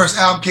 Our first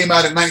album came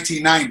out in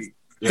 1990.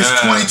 It's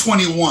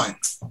 2021.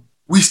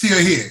 We still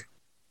here.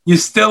 You're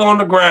still on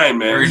the grind,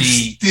 man. We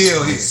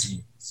still here.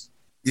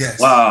 Yes.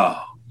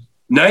 Wow.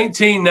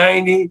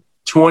 1990,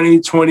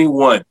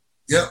 2021.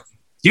 Yep.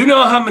 Do you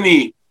know how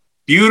many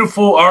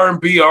beautiful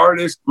R&B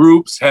artists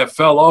groups have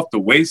fell off the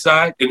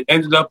wayside and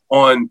ended up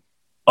on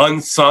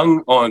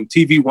Unsung on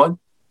TV One?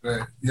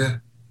 Right. Yeah.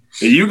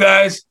 And you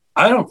guys,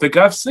 I don't think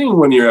I've seen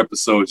one of your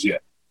episodes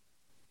yet.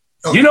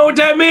 Okay. You know what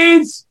that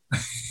means?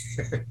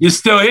 You're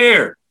still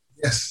here.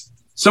 Yes.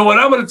 So what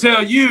I'm going to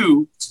tell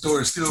you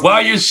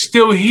while you're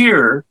still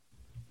here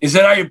is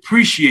that I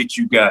appreciate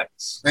you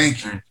guys.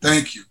 Thank you.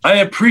 Thank you. I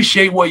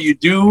appreciate what you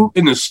do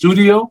in the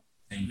studio.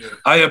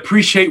 I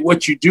appreciate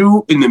what you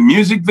do in the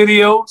music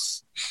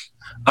videos.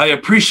 I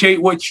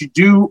appreciate what you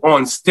do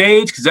on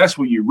stage, because that's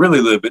where you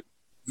really live it.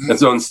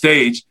 That's on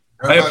stage.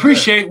 I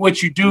appreciate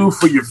what you do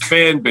for your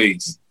fan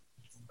base.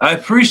 I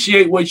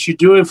appreciate what you're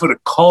doing for the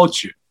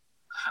culture.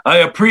 I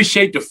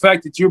appreciate the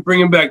fact that you're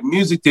bringing back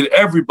music that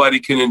everybody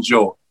can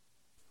enjoy.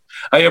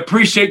 I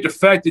appreciate the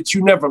fact that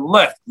you never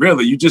left,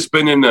 really. You just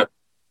been in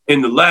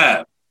the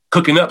lab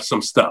cooking up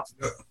some stuff.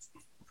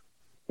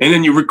 And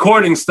then you're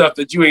recording stuff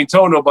that you ain't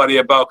told nobody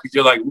about because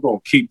you're like, we're going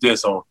to keep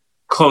this on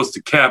close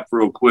to cap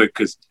real quick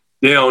because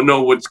they don't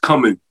know what's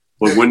coming.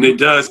 But when it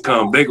does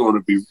come, they're going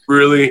to be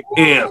really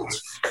amped.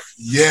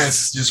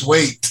 Yes, just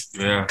wait.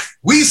 Yeah.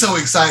 We so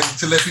excited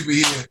to let people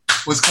hear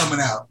what's coming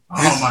out.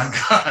 Oh, my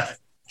God.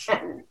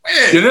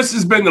 Yeah, this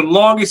has been the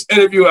longest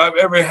interview I've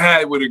ever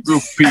had with a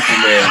group of people,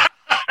 man.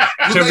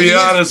 To be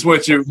honest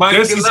with you,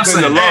 this has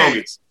been the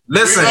longest.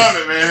 Listen, we love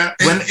it, man.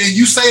 And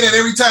you say that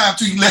every time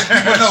too. You let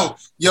people know,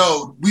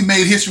 yo, we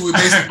made history with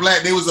Basic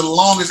Black. They was the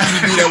longest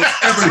interview that was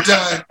ever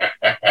done.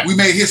 We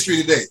made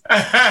history today.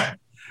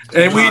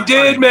 And we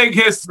did make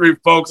history,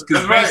 folks,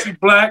 because Basic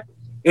Black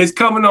is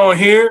coming on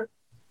here.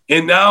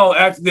 And now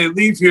after they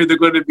leave here, they're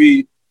going to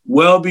be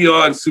well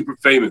beyond super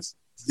famous.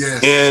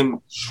 Yes.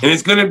 And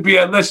it's going to be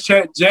at Let's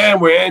Chat Jam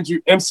where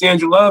MC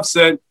Andrew Love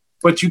said,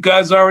 but you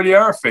guys already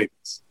are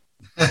famous.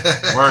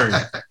 Word.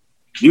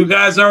 You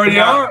guys already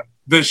are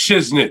the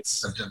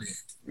shiznits.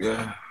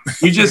 Yeah.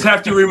 You just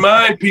have to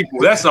remind people.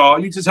 That's all.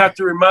 You just have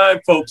to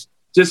remind folks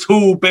just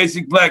who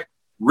Basic Black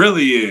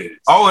really is.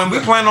 Oh, and we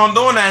plan on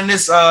doing that in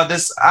this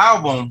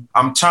album.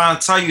 I'm trying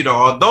to tell you though,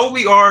 although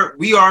we are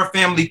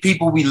family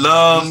people, we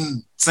love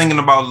singing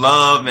about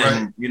love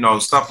and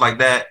stuff like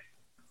that.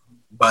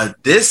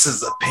 But this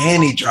is a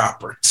panty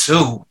dropper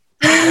too.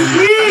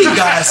 We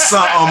got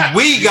something.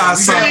 We got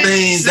some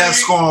things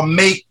that's gonna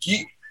make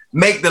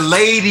the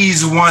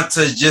ladies want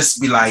to just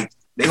be like,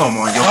 they're gonna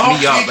want to yoke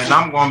me up, and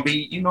I'm gonna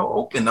be,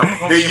 open. I'm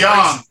gonna be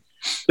young.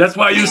 That's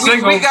why you're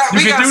single. You can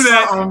do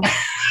that.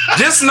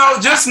 Just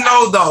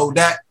know though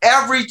that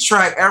every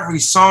track, every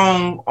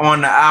song on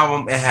the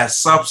album, it has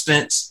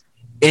substance,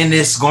 and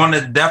it's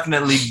gonna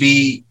definitely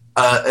be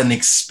an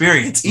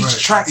experience.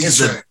 Each track is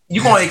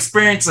you're gonna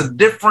experience a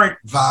different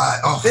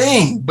vibe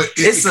thing, but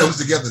it comes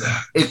together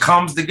now. It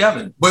comes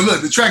together. But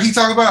look, the track he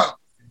talking about,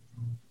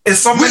 it's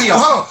so many.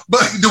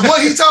 But the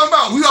one he talking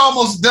about, we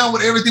almost done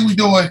with everything we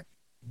doing.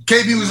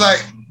 KB was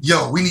like,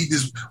 yo, we need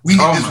this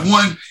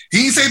one.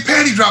 He didn't say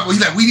panty dropper. He's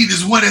like, we need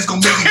this one that's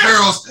gonna make the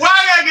girls. Why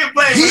I gotta get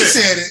blamed? He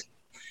said it.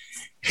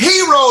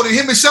 He wrote it.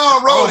 Him and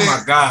Sean wrote it. Oh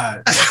my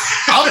God.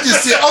 I'm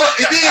just saying. Oh,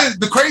 and then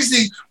the crazy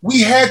thing, we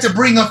had to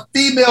bring a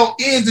female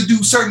in to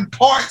do certain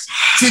parts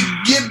to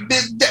give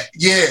it.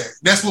 Yeah,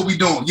 that's what we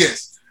doing.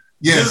 Yes.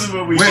 Yes. This is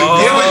what we do.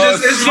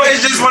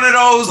 It's just one of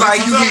those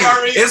like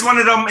it's one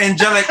of them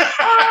angelic.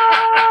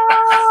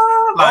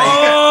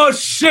 Oh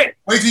shit!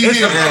 Wait till you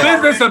hear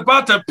it. Business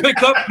about to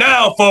pick up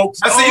now, folks.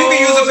 I see you can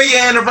use it for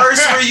your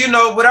anniversary.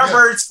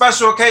 Whatever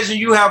special occasion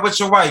you have with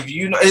your wife.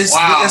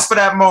 It's for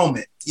that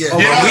moment. Yeah. But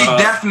we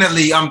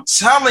definitely. I'm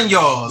telling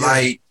y'all,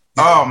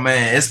 oh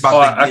man, it's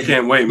about to. I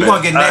can't wait, man. We're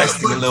gonna get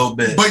nasty a little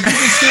bit. But you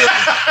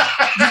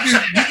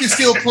can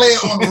still play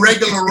it on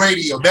regular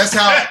radio. That's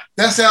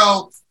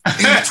how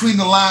in between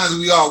the lines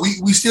we are.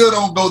 We still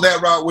don't go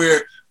that route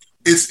where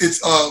it's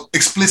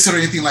explicit or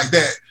anything like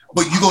that.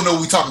 But you gonna know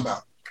what we talking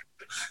about.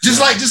 Just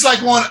like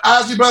on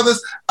Ozzy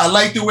Brothers, I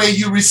like the way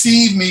you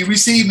receive me.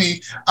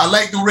 I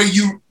like the way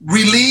you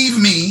relieve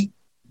me.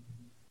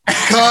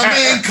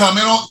 Come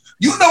in on.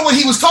 You know what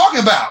he was talking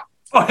about.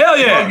 Oh hell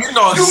yeah! You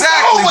know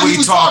exactly what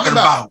he's talking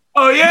about.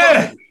 Oh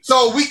yeah.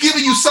 So we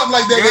giving you something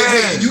like that. Yeah.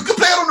 Hey, you can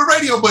play it on the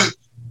radio, but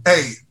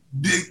hey,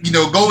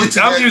 go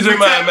into. I'm using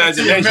my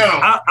imagination.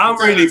 I'm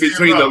reading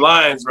between the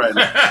lines right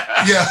now.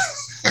 Yeah.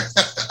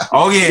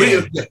 Oh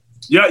yeah.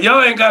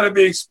 Y'all ain't got to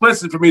be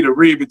explicit for me to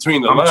read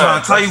between the lines.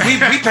 I'm trying to tell you,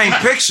 we paint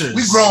pictures.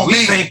 We grown men.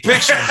 We paint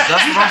pictures. That's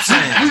what I'm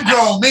saying. We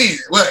grown men.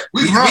 What?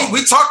 We grown.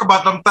 We talk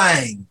about them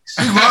things.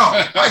 We grown.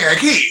 I got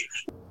kids.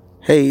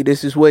 Hey,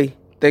 this is Way.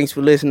 Thanks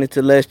for listening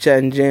to Let's Chat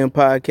and Jam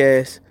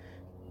podcast.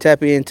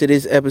 Tap into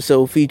this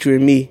episode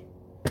featuring me.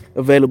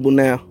 Available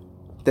now.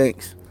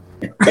 Thanks.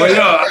 Well,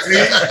 yo,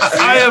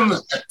 I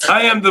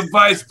am the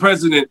vice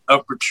president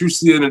of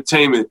Petrucci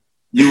Entertainment,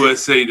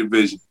 USA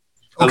division,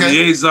 a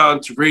liaison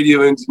to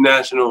Radio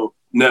International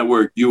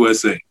Network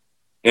USA,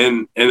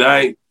 and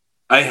I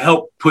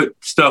help put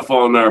stuff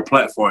on our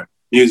platform,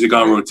 Music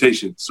on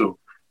Rotation. So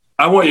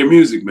I want your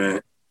music,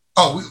 man.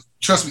 Oh,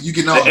 trust me, you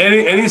get all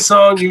any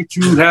song you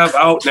have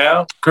out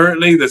now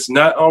currently that's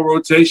not on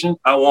rotation.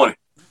 I want it.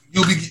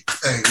 We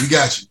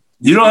got you.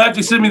 You don't have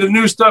to send me the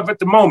new stuff at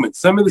the moment.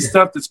 Send me the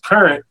stuff that's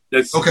current,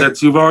 that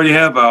you've already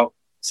have out.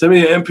 Send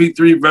me an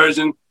MP3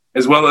 version,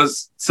 as well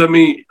as send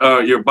me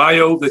your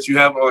bio that you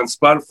have on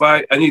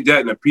Spotify. I need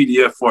that in a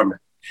PDF format.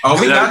 Oh,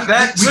 we got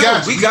that too.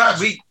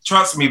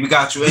 Trust me, we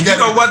got you. And you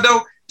know what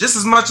though? Just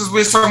as much as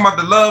we're talking about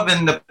the love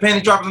and the penny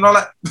drops and all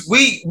that,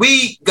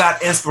 we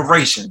got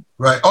inspiration.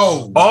 Right.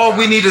 All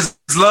we need is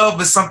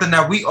love. Is something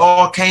that we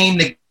all came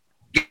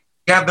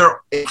together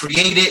and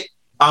created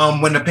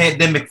when the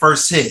pandemic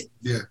first hit.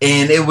 Yeah.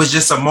 And it was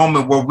just a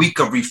moment where we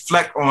could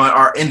reflect on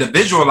our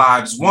individual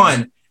lives,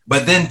 one,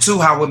 but then two,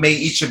 how it made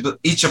each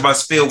of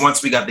us feel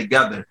once we got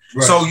together.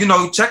 Right. So,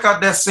 check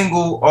out that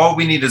single, All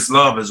We Need Is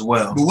Love, as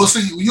well. But we'll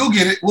see. You'll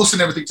get it. We'll send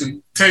everything to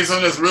you. Tell you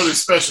something that's really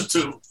special,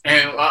 too.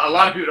 And a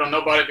lot of people don't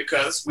know about it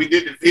because we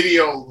did the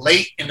video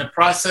late in the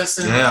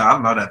processing. Yeah,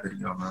 I love that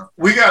video, man.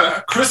 We got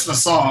a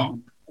Christmas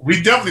song. We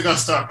definitely going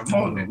to start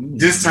promoting it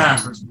this time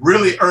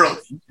really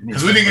early.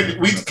 Because we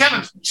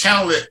kind of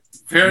channeled it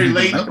very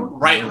late,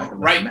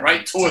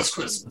 right towards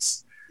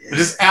Christmas. But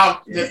this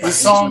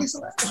song,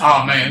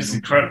 oh man, it's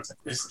incredible.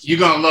 You're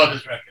going to love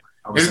this record.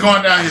 It's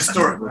going down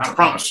historic, I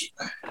promise you.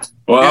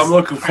 Well, I'm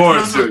looking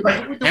forward to it.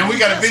 And we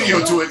got a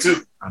video to it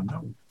too.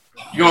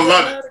 You're going to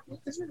love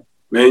it.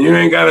 Man, you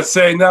ain't got to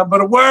say nothing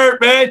but a word,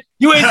 man.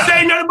 You ain't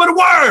saying nothing but a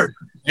word.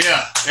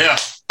 Yeah.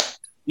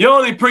 You're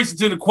only preaching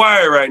to the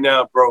choir right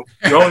now, bro.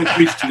 You're only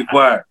preaching to the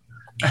choir.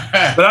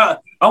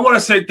 But I want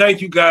to say thank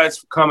you guys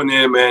for coming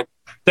in, man.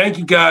 Thank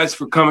you guys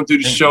for coming through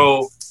the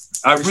show.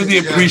 I really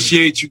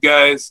appreciate you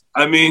guys.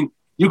 I mean,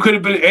 you could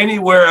have been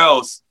anywhere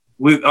else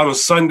on a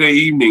Sunday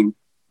evening,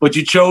 but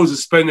you chose to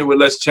spend it with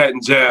Let's Chat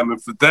and Jam.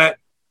 And for that,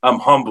 I'm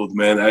humbled,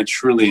 man. I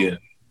truly am.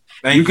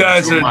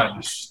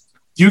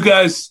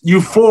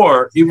 You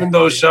four, even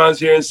though Sean's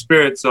here in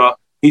spirit, so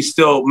he's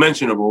still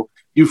mentionable.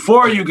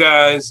 You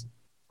guys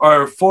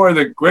are four of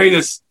the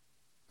greatest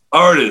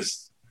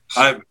artists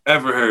I've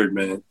ever heard,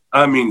 man.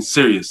 I mean,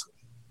 seriously.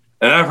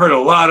 And I've heard a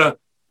lot of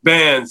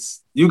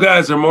bands. You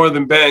guys are more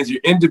than bands.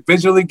 You're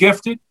individually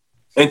gifted,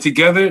 and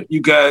together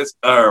you guys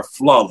are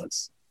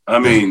flawless. I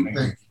mean,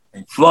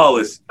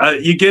 flawless.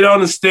 You get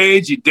on the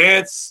stage, you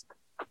dance.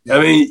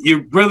 I mean,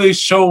 you really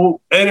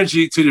show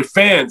energy to the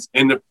fans,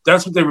 and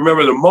that's what they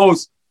remember the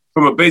most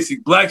from a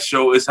Basic Black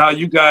show is how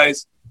you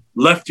guys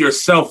left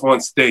yourself on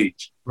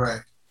stage.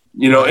 Right.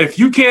 If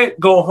you can't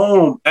go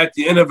home at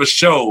the end of a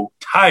show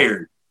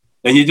tired,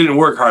 then you didn't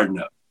work hard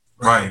enough.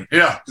 Right.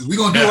 Yeah. We're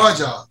going to do our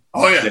job.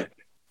 Oh, yeah.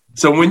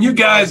 So when you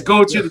guys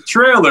go to the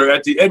trailer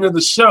at the end of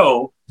the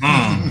show,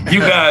 you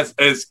guys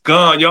is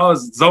gone. Y'all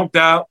is zonked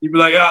out. You be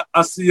like,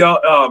 I'll see y'all.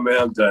 Oh,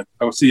 man, I'm done.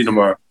 I'll see you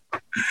tomorrow.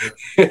 But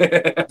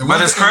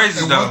it's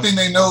crazy, though. One thing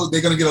they know,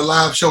 they're going to get a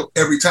live show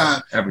every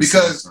time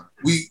because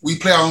we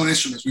play our own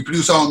instruments. We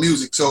produce our own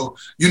music. So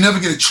you never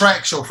get a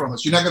track show from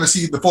us. You're not going to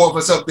see the four of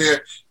us up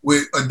there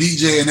with a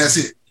DJ and that's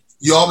it.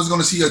 You're always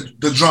going to see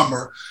the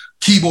drummer,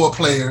 keyboard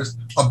players,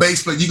 a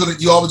bass player.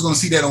 You're always going to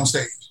see that on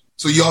stage.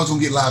 So you're always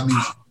going to get live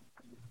music.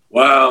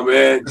 Wow,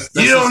 man.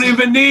 You don't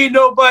even need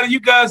nobody. You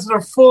guys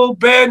are full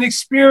band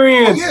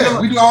experience. Oh,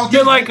 yeah. We do all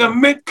You're like a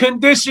mint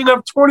condition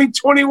of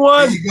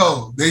 2021.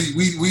 There you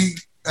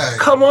go.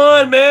 Come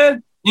on,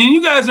 man.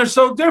 You guys are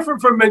so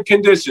different from mint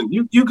condition.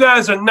 You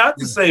guys are not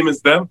the same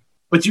as them,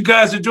 but you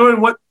guys are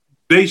doing what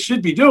they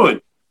should be doing,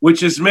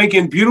 which is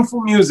making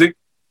beautiful music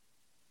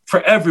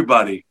for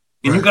everybody.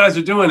 And you guys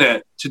are doing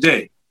that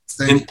today.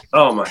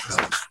 Oh, my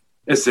God.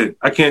 That's it.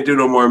 I can't do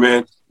no more,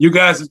 man. You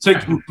guys have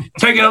taken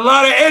a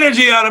lot of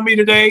energy out of me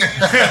today.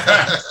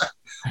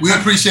 We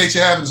appreciate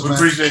you having us, man. We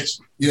appreciate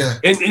you. Yeah.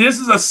 And this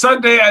is a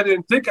Sunday I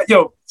didn't think of.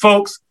 Yo,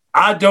 folks,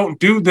 I don't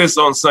do this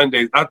on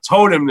Sundays. I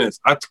told him this.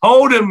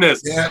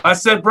 Yeah. I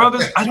said,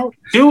 brothers, I don't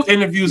do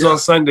interviews on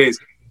Sundays.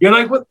 You're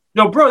like, what?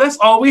 No, bro, that's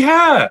all we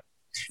have.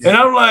 Yeah. And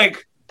I'm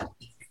like,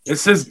 it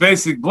says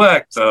Basic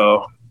Black,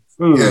 so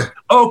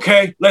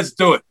okay, let's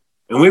do it.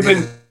 And we've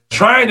been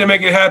trying to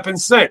make it happen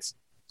since.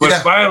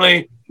 But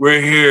finally,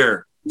 we're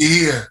here.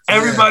 Yeah.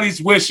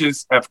 Everybody's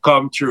wishes have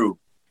come true.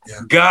 Yeah.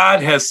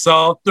 God has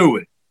saw through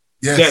it.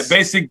 Yes. That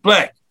Basic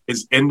Black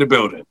is in the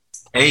building.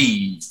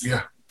 Hey.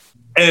 Yeah.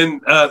 And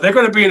they're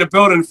going to be in the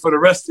building for the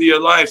rest of your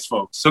lives,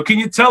 folks. So can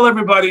you tell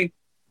everybody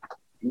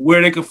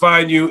where they can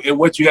find you and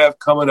what you have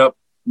coming up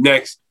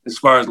next as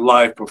far as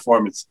live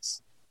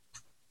performances?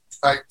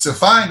 All right. To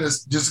find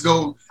us, just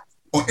go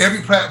on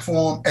every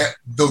platform at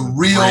The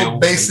Real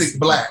Basic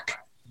Black.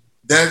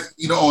 That,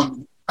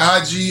 on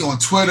IG, on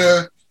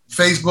Twitter,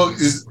 Facebook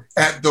is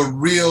at The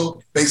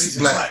Real Basic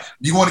Black.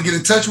 You want to get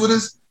in touch with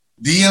us,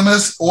 DM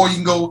us, or you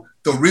can go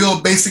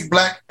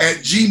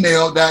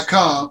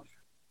therealbasicblack@gmail.com.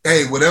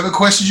 Hey, whatever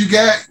questions you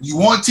got, you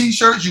want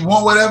t-shirts, you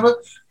want whatever,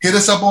 hit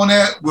us up on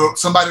that. Will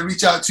somebody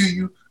reach out to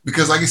you?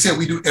 because like I said,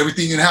 we do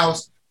everything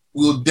in-house.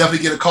 We'll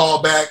definitely get a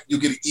call back. You'll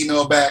get an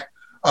email back.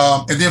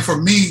 And then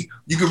for me,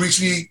 you can reach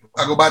me.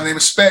 I go by the name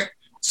of Spec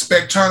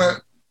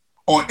Turner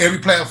on every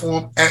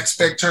platform, at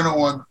Spec Turner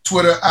on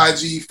Twitter,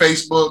 IG,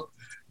 Facebook,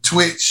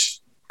 Twitch,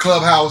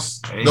 Clubhouse,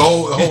 the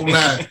whole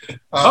nine.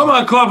 I'm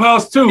on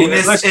Clubhouse too. And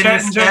it's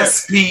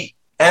SPEC.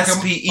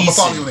 SPEC.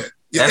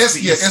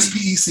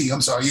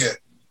 I'm sorry. Yeah.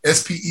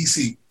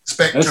 SPEC.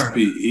 Spec Turner.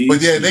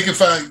 But yeah, they can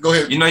find, go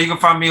ahead. You can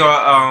find me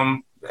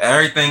on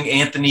everything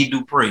Anthony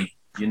Dupree.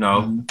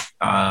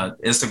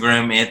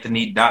 Instagram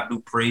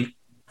Anthony.Dupree,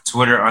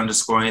 Twitter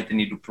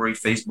 _Anthony Dupree,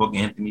 Facebook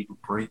Anthony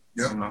Dupree.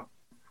 Yep.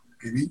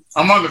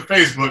 I'm on the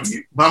Facebook,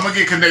 but I'm gonna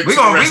get connected. We're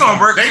gonna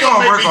work. They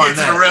gonna work on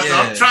that.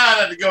 I'm trying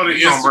not to go to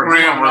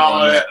Instagram and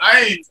all that.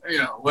 I ain't,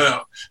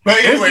 whatever. But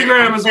anyway,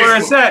 Instagram is where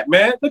it's at,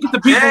 man. Look at the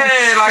people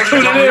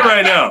tuning in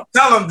right now.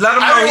 Tell them, let them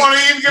know. I don't want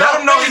to even get let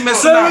them know he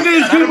missing out. Look at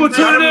these people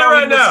tuning in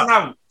right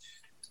now.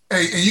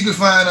 Hey, and you can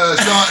find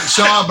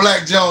Sean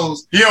Black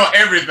Jones. He on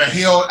everything.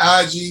 He on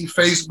IG,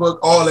 Facebook,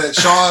 all that.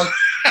 Sean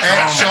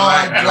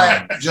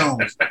Black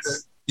Jones.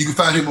 You can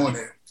find him on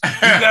there.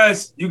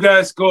 You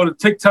guys go to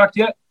TikTok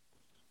yet?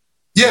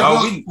 Yeah,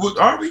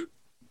 are we?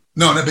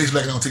 No, that Basic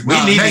Black don't take.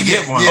 We need to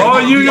get one.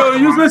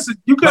 You listen.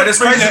 You got. But it's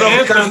crazy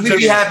though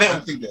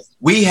because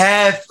we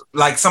have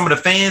like some of the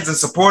fans and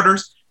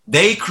supporters.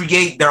 They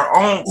create their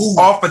own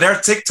off of their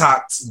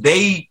TikToks.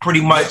 They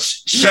pretty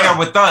much share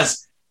with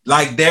us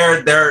like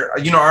their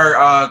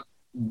our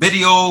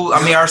video.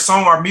 I mean our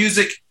song, our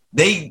music.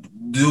 They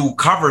do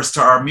covers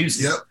to our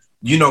music. Yep.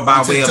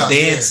 By way of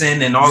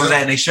dancing and all of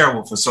that, and they share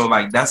with us. So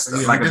like that's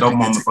like a dope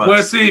moment for us.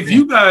 Well, see, if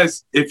you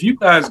guys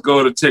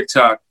go to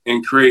TikTok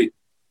and create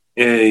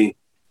a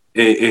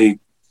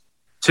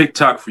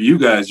TikTok for you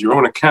guys, your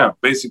own account,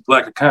 Basic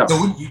Black account.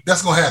 So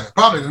that's gonna happen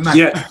probably tonight.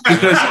 Yeah,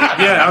 because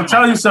I'm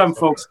telling you something,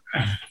 folks.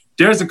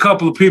 There's a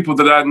couple of people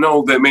that I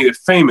know that made it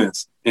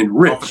famous and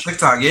rich off of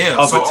TikTok. Yeah,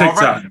 off of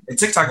TikTok. Already. And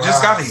TikTok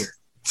just got here.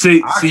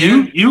 See,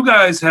 you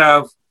guys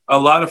have a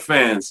lot of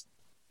fans.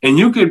 And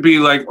you could be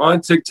like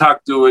on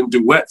TikTok doing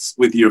duets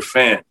with your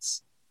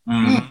fans.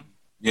 Mm-hmm.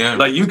 Yeah.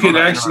 Like you could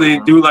actually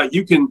do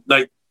you can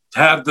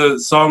have the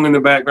song in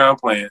the background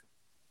playing.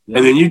 Yeah.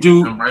 And then you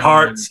do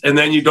parts and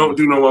then you don't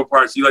do no more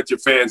parts. You let your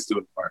fans do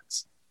the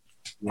parts.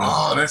 Yeah.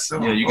 Oh, that's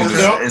so you can do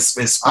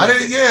it's I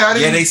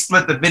didn't. They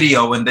split the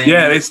video and then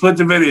they split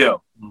the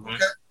video.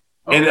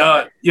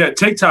 Okay. And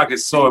TikTok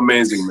is so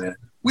amazing, man.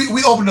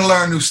 We open to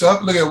learn new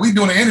stuff. Look at we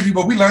doing an interview,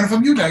 but we learning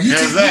from you now. You're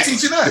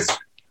teaching us.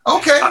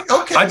 Okay.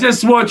 I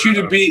just want you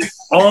to be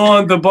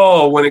on the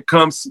ball when it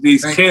comes to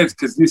these kids,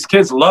 because these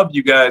kids love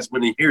you guys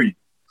when they hear you.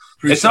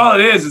 It's all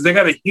it is they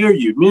got to hear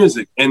you,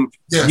 music, and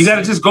you got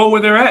to just go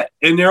where they're at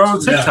in their own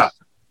TikTok.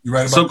 You're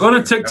right. So go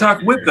to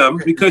TikTok with them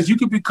because you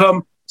can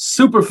become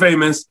super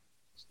famous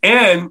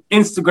and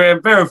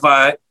Instagram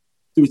verified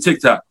through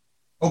TikTok.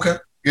 Okay.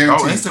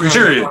 Instagram.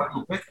 Period.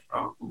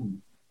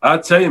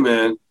 I'll tell you,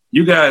 man.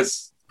 You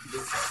guys.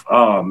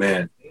 Oh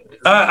man.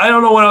 I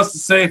don't know what else to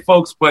say,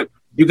 folks, but.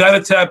 You got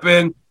to tap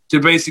in to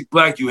Basic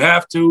Black. You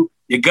have to.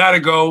 You got to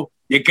go.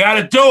 You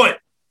got to do it.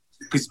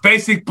 Because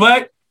Basic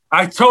Black,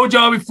 I told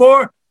y'all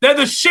before, they're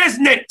the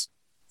shiznit.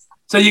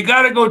 So you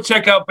got to go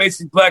check out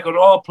Basic Black on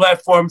all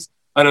platforms.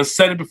 And I've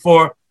said it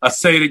before. I'll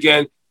say it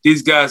again.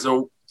 These guys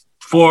are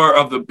 4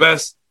 of the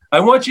best.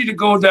 I want you to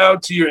go down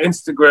to your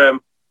Instagram,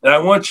 and I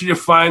want you to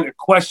find a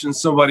question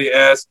somebody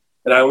asked,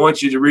 and I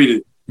want you to read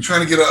it. You're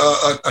trying to get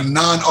a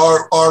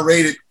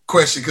non-R-rated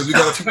question because we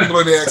got a few people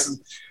on there asking.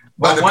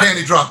 By the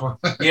panty dropper.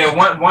 Yeah,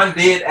 one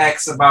did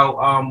ask about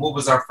what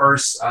was our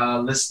first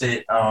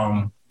listed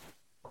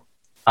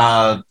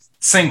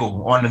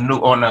single on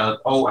the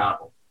old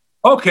album.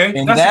 Okay,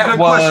 and that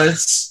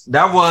was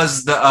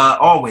the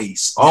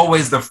always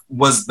was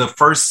the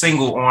first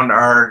single on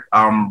our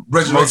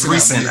most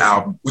recent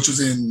album, which was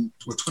in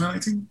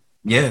 2019.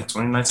 Yeah,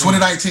 2019.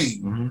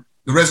 2019, mm-hmm.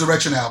 The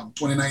Resurrection album,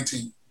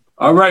 2019.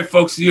 All right,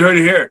 folks, you heard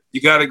it here.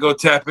 You got to go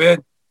tap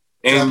in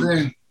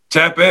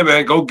tap in,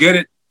 man. Go get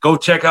it. Go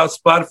check out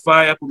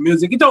Spotify, Apple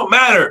Music. It don't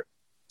matter.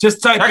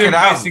 Just type in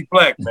Basic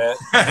Black, man.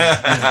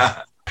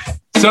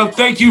 So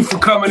thank you for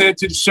coming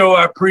into the show.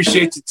 I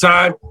appreciate your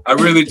time. I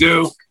really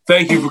do.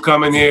 Thank you for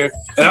coming here.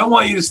 And I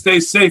want you to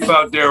stay safe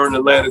out there in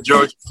Atlanta,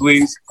 Georgia,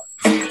 please.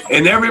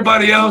 And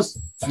everybody else,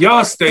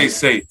 y'all stay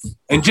safe.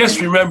 And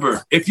just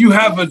remember, if you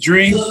have a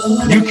dream,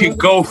 you can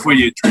go for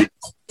your dream.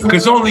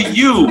 Because only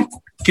you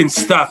can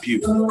stop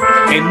you.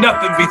 And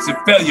nothing beats a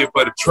failure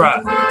but a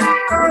try.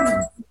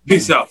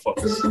 Peace out,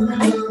 folks.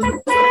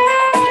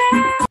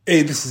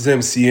 Hey, this is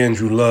MC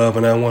Andrew Love,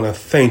 and I want to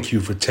thank you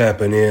for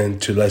tapping in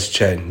to Let's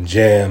Chat and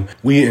Jam.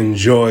 We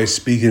enjoy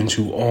speaking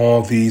to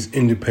all these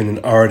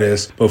independent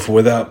artists, but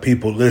without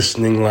people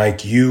listening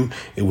like you,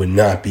 it would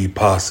not be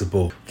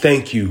possible.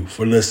 Thank you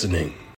for listening.